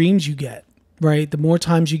more streams you get, right? The more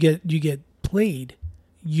times you get played,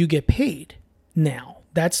 you get paid. Now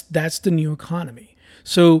that's the new economy.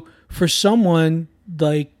 So for someone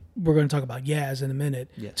like we're going to talk about Yaz in a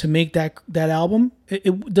minute, to make that album,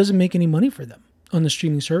 it doesn't make any money for them on the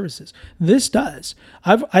streaming services. This does.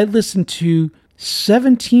 I listened to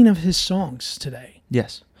 17 of his songs today.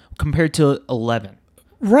 Yes, compared to 11,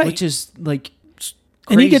 right? Which is like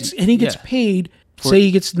crazy. And he gets yeah. paid. Say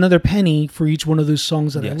he gets another penny for each one of those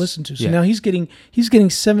songs that I listen to. So now he's getting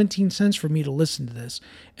 17 cents for me to listen to this,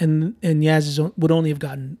 and Yaz would only have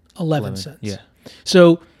gotten 11 cents. Yeah.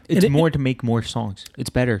 So it's more to make more songs. It's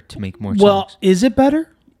better to make more songs. Well, is it better?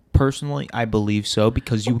 Personally, I believe so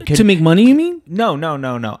because you can to make money. You mean?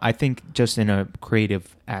 No. I think just in a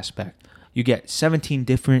creative aspect, you get 17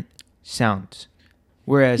 different sounds.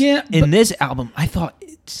 Whereas in this album, I thought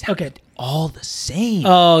it sounded all the same.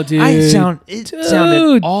 Oh, dude. It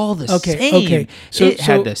sounded all the same. Okay. So it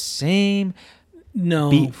had the same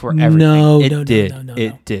beat for everything.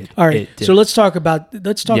 It did. All right. It did. So let's talk about the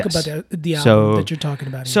album that you're talking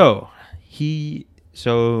about. Here.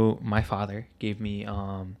 So my father gave me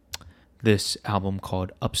this album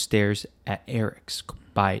called Upstairs at Eric's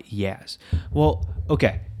by Yaz. Well,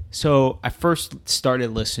 okay. So I first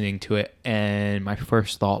started listening to it, and my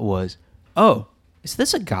first thought was, oh, is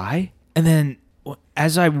this a guy? And then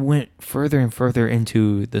as I went further and further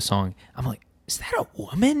into the song, I'm like, is that a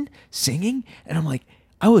woman singing? And I'm like,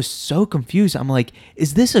 I was so confused. I'm like,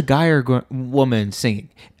 is this a guy or woman singing?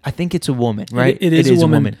 I think it's a woman, right? It is a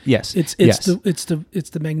woman. Yes. It's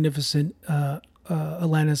the magnificent Alison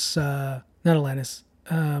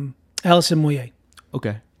Moyet.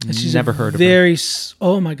 Okay. And she's never heard of her.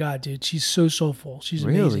 Oh my God, dude, she's so soulful. She's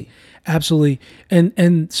Really? amazing. Absolutely.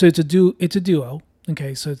 And so it's a duo.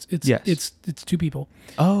 Okay, so it's two people.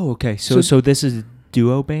 Oh, okay. So this is a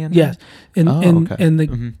duo band? Yes. And okay.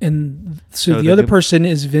 the other person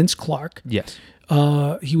is Vince Clarke. Yes.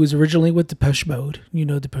 He was originally with Depeche Mode. You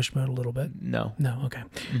know Depeche Mode a little bit? No. Okay.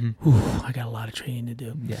 Ooh, I got a lot of training to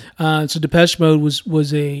do. Yeah. So Depeche Mode was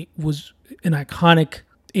an iconic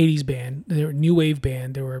 80s band. They were a new wave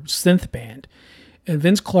band. They were a synth band. And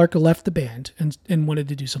Vince Clarke left the band and wanted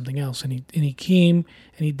to do something else. And he came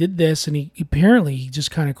and he did this. And he apparently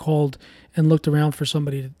just kind of called and looked around for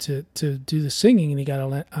somebody to do the singing. And he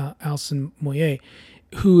got Alison Moyet,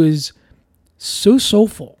 who is so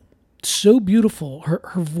soulful, so beautiful. Her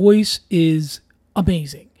voice is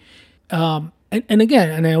amazing. And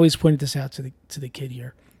again, and I always pointed this out to the kid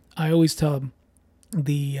here. I always tell him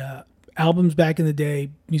the albums back in the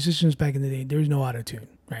day, musicians back in the day, there was no auto-tune,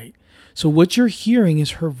 right? So what you're hearing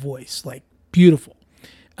is her voice, like beautiful.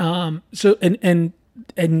 So and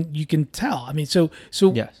you can tell. I mean, so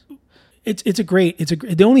yes.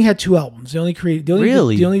 They only had 2 albums. They only created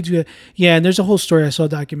really the only 2. Yeah, and there's a whole story. I saw a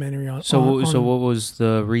documentary on. So what was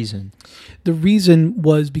the reason? The reason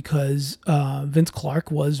was because Vince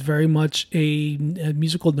Clarke was very much a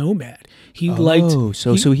musical nomad. He liked.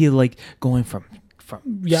 So he liked going from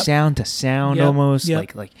sound to sound almost.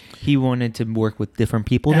 Yep. Like he wanted to work with different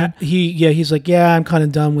people. Then he's like, I'm kind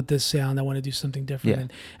of done with this sound. I want to do something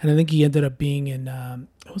different. Yeah. And I think he ended up being in. I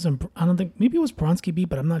don't think, maybe it was Bronski Beat,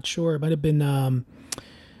 but I'm not sure. It might have been.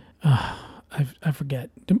 I forget,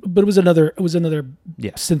 but it was another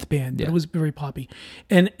synth band. Yeah. It was very poppy,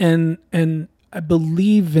 and I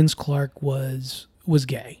believe Vince Clarke was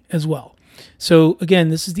gay as well. So again,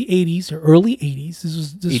 this is the 80s or early 80s. This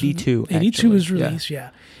was 82. 82 was released,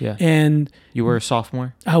 yeah. And you were a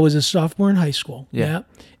sophomore? I was a sophomore in high school. Yeah.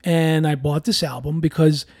 And I bought this album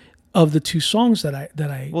because of the 2 songs that I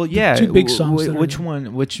yeah, 2 big songs. So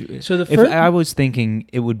the first, I was thinking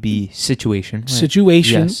it would be Situation. Right?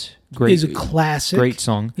 Situation yes, great, is a classic. Great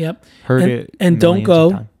song. Yep. Heard it. And Don't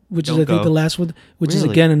Go, which Don't is I think Go. the last one, which really?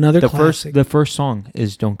 is again another classic. The first song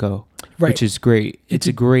is Don't Go, right. Which is great. It's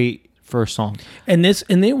a great first song. And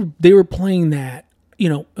they were playing that,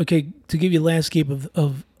 okay, to give you a landscape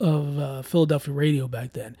of Philadelphia radio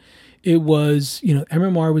back then. It was,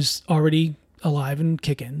 MMR was already alive and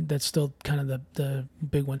kicking. That's still kind of the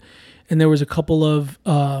big one. And there was a couple of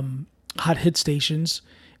hot hit stations,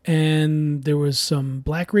 and there was some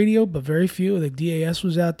black radio, but very few. Like DAS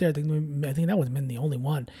was out there. I think that would have been the only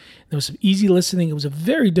one. There was some easy listening. It was a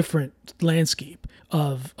very different landscape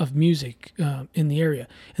of music in the area,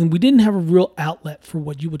 and we didn't have a real outlet for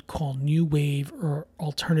what you would call new wave or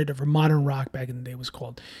alternative or modern rock. Back in the day, it was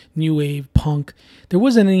called new wave, punk. There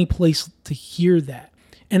wasn't any place to hear that.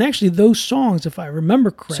 And actually, those songs, if I remember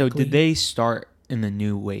correctly, so did they start in the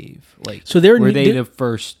new wave? Like, so were they the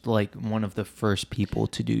first, like one of the first people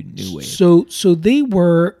to do new wave? So they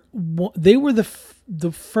were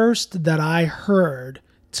the first that I heard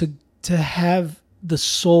to have the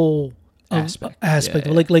soul aspect.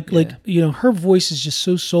 Yeah. Her voice is just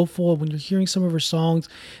so soulful. When you're hearing some of her songs,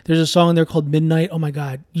 there's a song there called Midnight. Oh my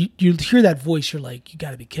God, you hear that voice, you're like, you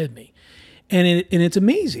got to be kidding me. And it's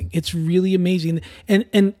amazing. It's really amazing.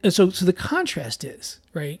 And so the contrast is,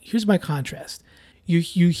 right? Here's my contrast.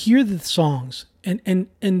 You hear the songs and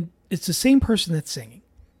it's the same person that's singing.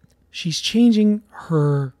 She's changing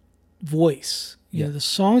her voice. The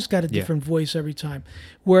song's got a different voice every time.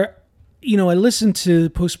 Where, I listen to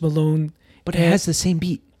Post Malone, but it has the same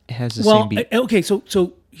beat. It has the same beat. Okay, so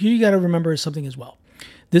here you got to remember something as well.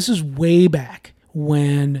 This is way back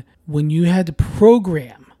when you had to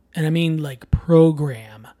program, and I mean like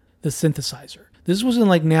program the synthesizer. This wasn't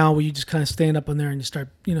like now where you just kind of stand up on there and you start,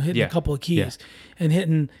 hitting a couple of keys and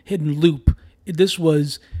hitting loop. This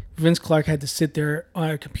was Vince Clarke had to sit there on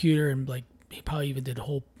a computer and like he probably even did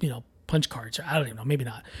whole, punch cards. I don't even know, maybe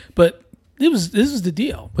not. But this is the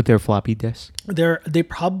deal. With their floppy disk? They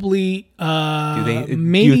probably do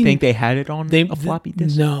you think they had it on a floppy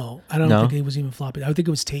disk? No, I don't think it was even floppy. I think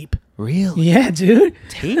it was tape. Really? Yeah, dude.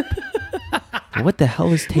 Tape? What the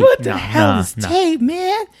hell is tape? What the hell is tape,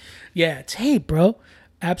 man? Yeah, tape, bro.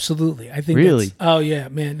 Absolutely. I think really. Oh yeah,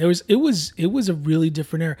 man. It was a really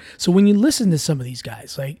different era. So when you listen to some of these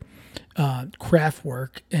guys like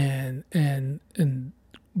Kraftwerk and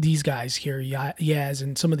these guys here, Yaz,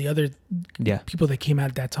 and some of the other people that came out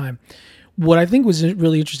at that time, what I think was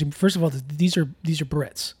really interesting, first of all, these are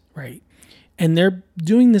Brits, right? And they're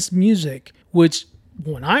doing this music, which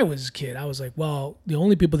when I was a kid, I was like, well, the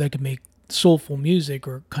only people that can make soulful music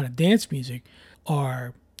or kind of dance music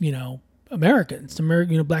are, Americans,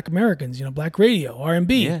 Black Americans, Black radio,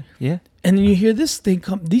 R&B. Yeah, yeah. And then you hear this thing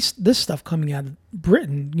this stuff coming out of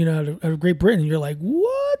Britain, out of Great Britain, and you're like,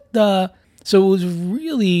 what the? So it was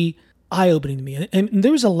really eye-opening to me. And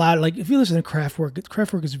there was a lot, like, if you listen to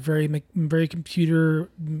Kraftwerk is very, very computer,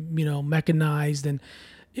 mechanized, and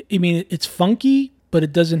I mean, it's funky, but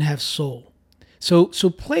it doesn't have soul. So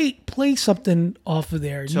play something off of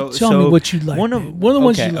there. You tell me what you like. One of the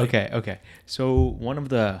ones you like. Okay. So one of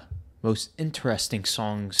the most interesting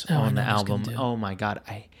songs on the album. Oh my God,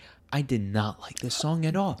 I did not like this song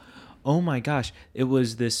at all. Oh my gosh, it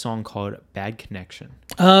was this song called "Bad Connection."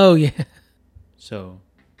 Oh yeah. So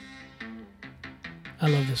I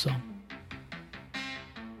love this song.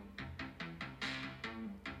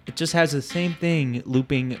 It just has the same thing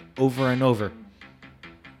looping over and over.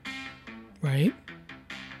 Right?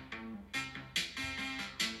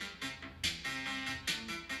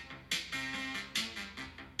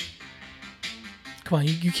 Come on,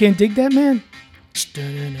 you can't dig that, man?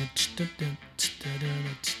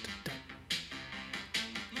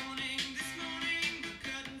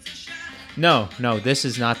 No, this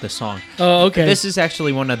is not the song. Oh, okay. This is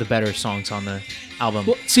actually one of the better songs on the album.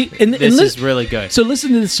 Well, see, this is really good. So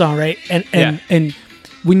listen to this song, right? And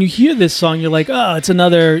when you hear this song, you're like, oh, it's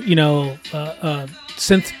another,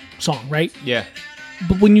 synth song, right? Yeah.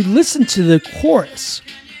 But when you listen to the chorus,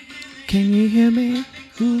 can you hear me?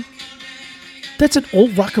 Ooh. That's an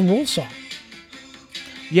old rock and roll song.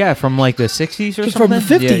 Yeah, from like the 60s or something? From the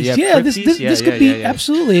 50s. Yeah, 50s? This could be,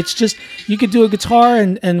 absolutely. It's just, you could do a guitar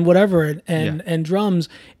and whatever and drums,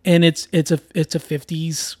 and it's a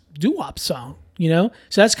 50s doo-wop song, So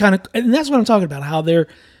that's kind of, and that's what I'm talking about, how they're,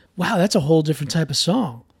 wow, that's a whole different type of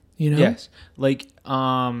song, Yes. Like,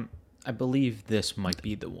 I believe this might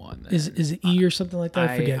be the one. Is it E or something like that?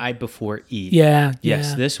 I forget. I before E. Yeah.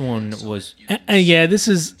 Yes, this one was. And yeah, this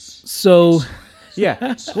is so.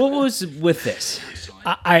 Yeah. What was with this?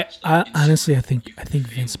 I honestly, I think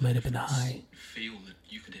Vince might have been high.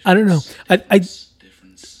 I don't know.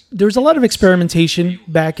 There was a lot of experimentation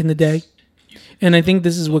back in the day, and I think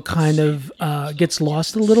this is what kind of gets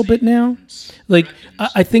lost a little bit now. Like,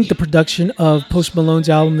 I think the production of Post Malone's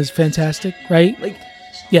album is fantastic, right? Like,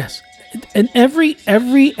 yes. And every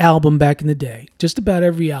album back in the day, just about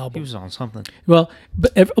every album. He was on something. Well,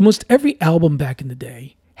 but almost every album back in the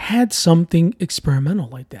day had something experimental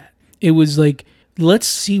like that. It was like, let's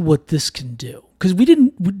see what this can do, because we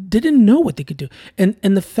didn't know what they could do, and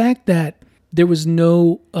the fact that there was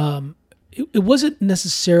no, it wasn't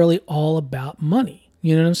necessarily all about money.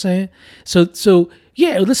 You know what I'm saying? So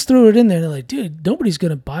yeah, let's throw it in there. And they're like, dude, nobody's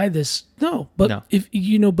gonna buy this. No, but if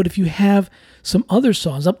you have some other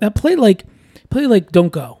songs, I play like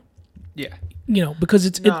 "Don't Go." Yeah, because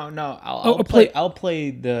it's I'll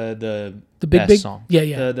play the big song.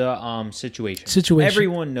 Yeah. The situation.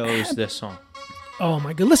 Everyone knows this song. Oh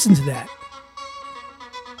my God, listen to that.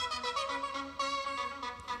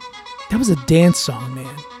 That was a dance song,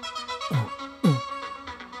 man.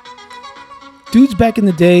 Dudes back in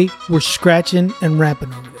the day were scratching and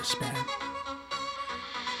rapping over this, man.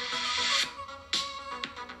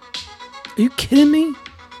 Are you kidding me?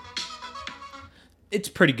 It's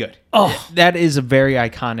pretty good. Oh, that is a very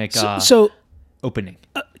iconic opening.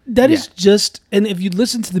 That is just, and if you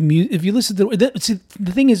listen to the music,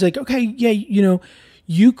 the thing is, like, okay, yeah,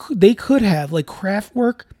 they could have, like,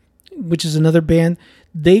 Kraftwerk, which is another band,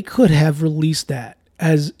 they could have released that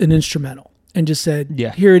as an instrumental and just said,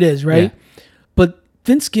 here it is, right? Yeah. But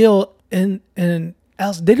Vince Gill and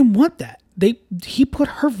Alice, they didn't want that. He put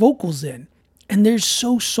her vocals in, and they're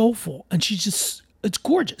so soulful, and she's just, it's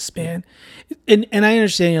gorgeous, man. And I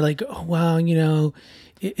understand you're like, oh wow,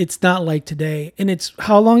 it's not like today. And it's,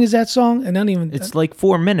 how long is that song? And not even, it's like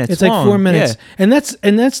 4 minutes. It's long. Like 4 minutes. Yeah. And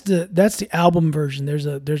that's the album version. There's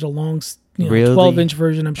a long, really? 12-inch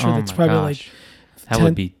version. I'm sure that's probably like that 10,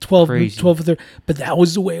 would be 12, crazy. 12 or 30. But that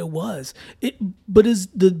was the way it was. But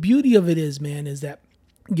the beauty of it is, man, is that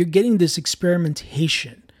you're getting this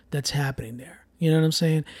experimentation that's happening there. You know what I'm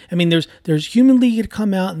saying? I mean, there's Human League had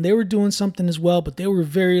come out, and they were doing something as well, but they were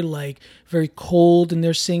very cold in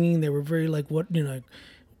their singing. They were very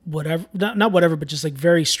whatever, not whatever, but just like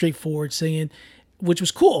very straightforward singing, which was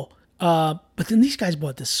cool. But then these guys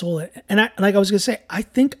brought this soul, and I was gonna say, I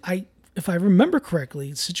think if I remember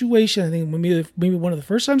correctly, Situation, I think maybe one of the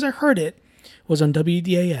first times I heard it was on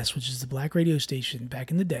WDAS, which is the black radio station back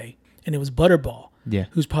in the day, and it was Butterball. Yeah.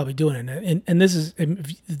 Who's probably doing it. And this is,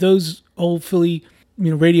 if those old Philly,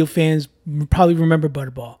 radio fans probably remember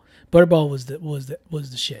Butterball. Butterball was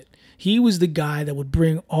the shit. He was the guy that would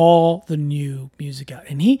bring all the new music out.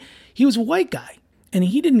 And he was a white guy, and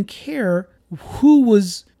he didn't care who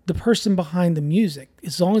was the person behind the music,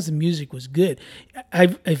 as long as the music was good.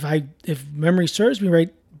 If memory serves me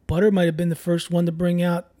right, Butter might have been the first one to bring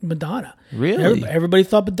out Madonna. Really? Everybody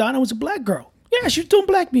thought Madonna was a black girl. Yeah, she was doing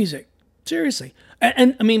black music. Seriously.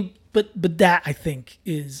 And I mean, but that I think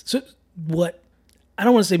is so what I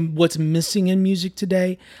don't want to say what's missing in music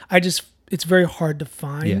today. It's very hard to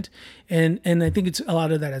find, and I think it's a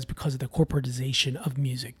lot of that is because of the corporatization of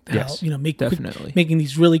music. Yes, definitely making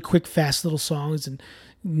these really quick, fast little songs and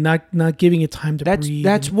not giving it time to breathe.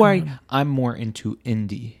 That's why I'm more into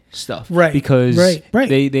indie stuff, right? Because right.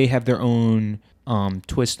 they have their own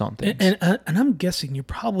twist on things. And I'm guessing you're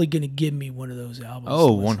probably going to give me one of those albums.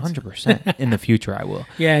 Oh, 100%. In the future, I will.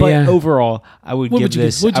 But overall, I would give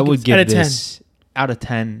this out of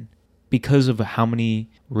 10 because of how many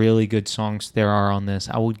really good songs there are on this.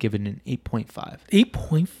 I would give it an 8.5.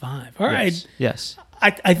 8.5. All right. Yes.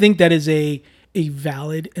 I think that is a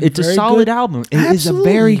valid and it's very a solid good album. It is a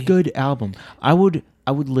very good album. I would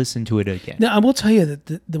listen to it again. Now, I will tell you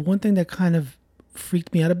that the one thing that kind of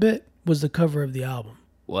freaked me out a bit was the cover of the album.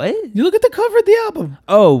 What? You look at the cover of the album.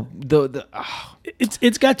 Oh,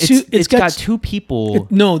 it's got two people.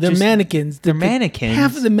 They're mannequins. They're mannequins.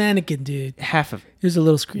 Half of the mannequin, dude. Half of it. It was a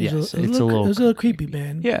little creepy. Yes, it was a little creepy,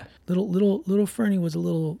 man. Yeah. Little Fernie was a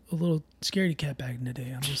little scaredy cat back in the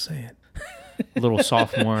day. I'm just saying. A little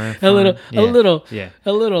sophomore. a little. Yeah.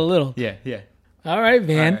 A little. Yeah. Yeah. All right,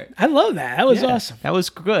 man. All right. I love that. That was awesome. That was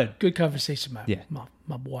good. Good conversation, my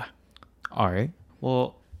boy. All right.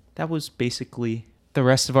 Well, that was basically the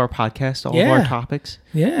rest of our podcast, all of our topics.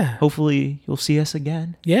 Yeah. Hopefully you'll see us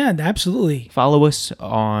again. Yeah, absolutely. Follow us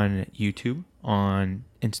on YouTube, on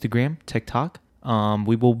Instagram, TikTok.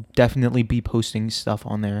 We will definitely be posting stuff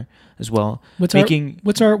on there as well. What are we? F2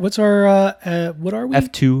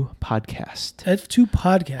 Podcast. F2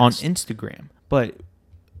 Podcast. On Instagram. But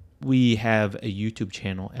we have a YouTube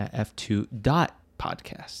channel at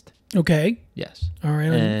F2.podcast. Okay. Yes. All right,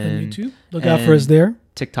 on YouTube. Look out for us there.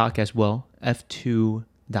 TikTok as well.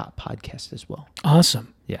 F2.podcast as well.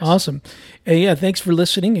 Awesome. Yes. Awesome. And thanks for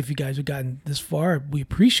listening. If you guys have gotten this far, we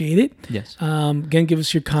appreciate it. Yes. Again, give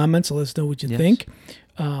us your comments. Let us know what you think.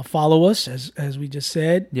 Follow us, as we just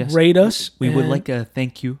said. Yes. Rate us. We would like a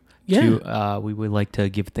thank you. Yeah. We would like to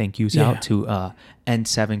give thank yous out to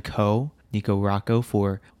N7 Co. Nico Rocco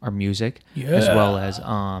for our music, as well as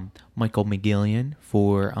Michael McGillian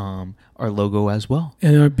for our logo as well.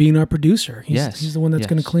 And being our producer. He's the one that's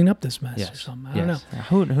going to clean up this mess or something. I don't know.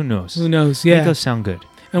 Who knows? Who knows? Yeah. Make us sound good.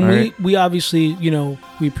 And we obviously,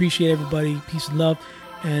 we appreciate everybody. Peace and love.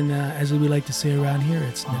 And as we like to say around here,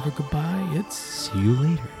 it's never goodbye. It's see you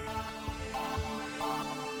later.